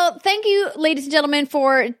 Well, thank you, ladies and gentlemen,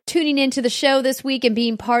 for tuning into the show this week and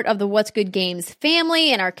being part of the What's Good Games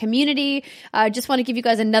family and our community. I just want to give you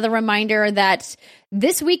guys another reminder that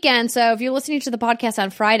this weekend, so if you're listening to the podcast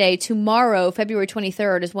on Friday, tomorrow, February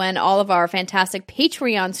 23rd, is when all of our fantastic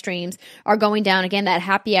Patreon streams are going down. Again, that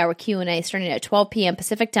happy hour Q&A starting at 12 p.m.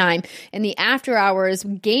 Pacific time, and the after hours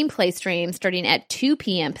gameplay stream starting at 2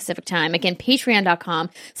 p.m. Pacific time. Again,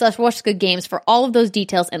 patreon.com/what'sgoodgames for all of those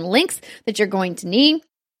details and links that you're going to need.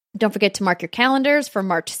 Don't forget to mark your calendars for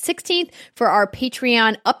March 16th for our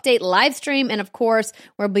Patreon update live stream. And of course,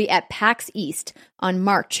 we'll be at PAX East on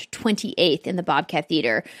March 28th in the Bobcat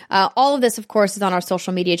Theater. All of this, of course, is on our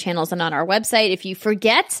social media channels and on our website if you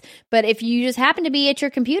forget. But if you just happen to be at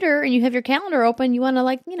your computer and you have your calendar open, you want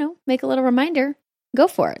to make a little reminder, go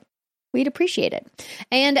for it. We'd appreciate it.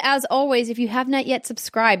 And as always, if you have not yet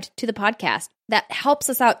subscribed to the podcast, that helps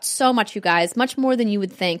us out so much, you guys, much more than you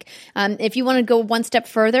would think. If you want to go one step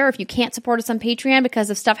further, if you can't support us on Patreon because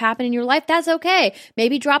of stuff happening in your life, that's okay.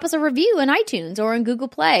 Maybe drop us a review in iTunes or in Google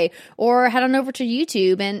Play, or head on over to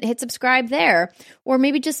YouTube and hit subscribe there. Or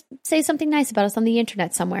maybe just say something nice about us on the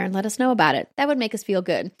internet somewhere and let us know about it. That would make us feel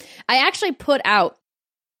good. I actually put out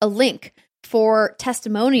a link for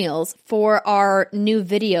testimonials for our new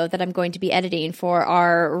video that I'm going to be editing for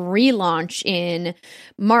our relaunch in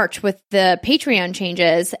March with the Patreon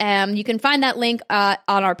changes. You can find that link on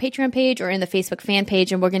our Patreon page or in the Facebook fan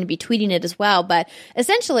page, and we're going to be tweeting it as well. But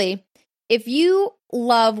essentially, if you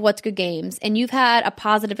love What's Good Games and you've had a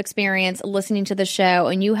positive experience listening to the show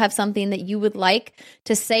and you have something that you would like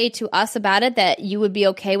to say to us about it that you would be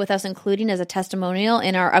okay with us including as a testimonial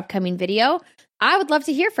in our upcoming video, I would love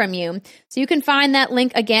to hear from you. So you can find that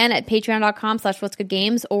link again at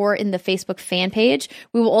patreon.com/what'sgoodgames or in the Facebook fan page.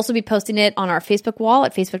 We will also be posting it on our Facebook wall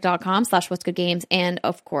at facebook.com/what'sgoodgames and,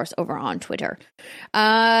 of course, over on Twitter.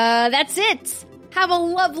 That's it. Have a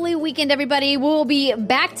lovely weekend, everybody. We'll be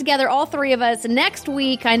back together, all three of us, next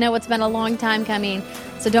week. I know it's been a long time coming,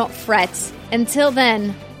 so don't fret. Until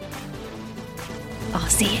then, I'll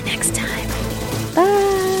see you next time.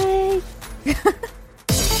 Bye.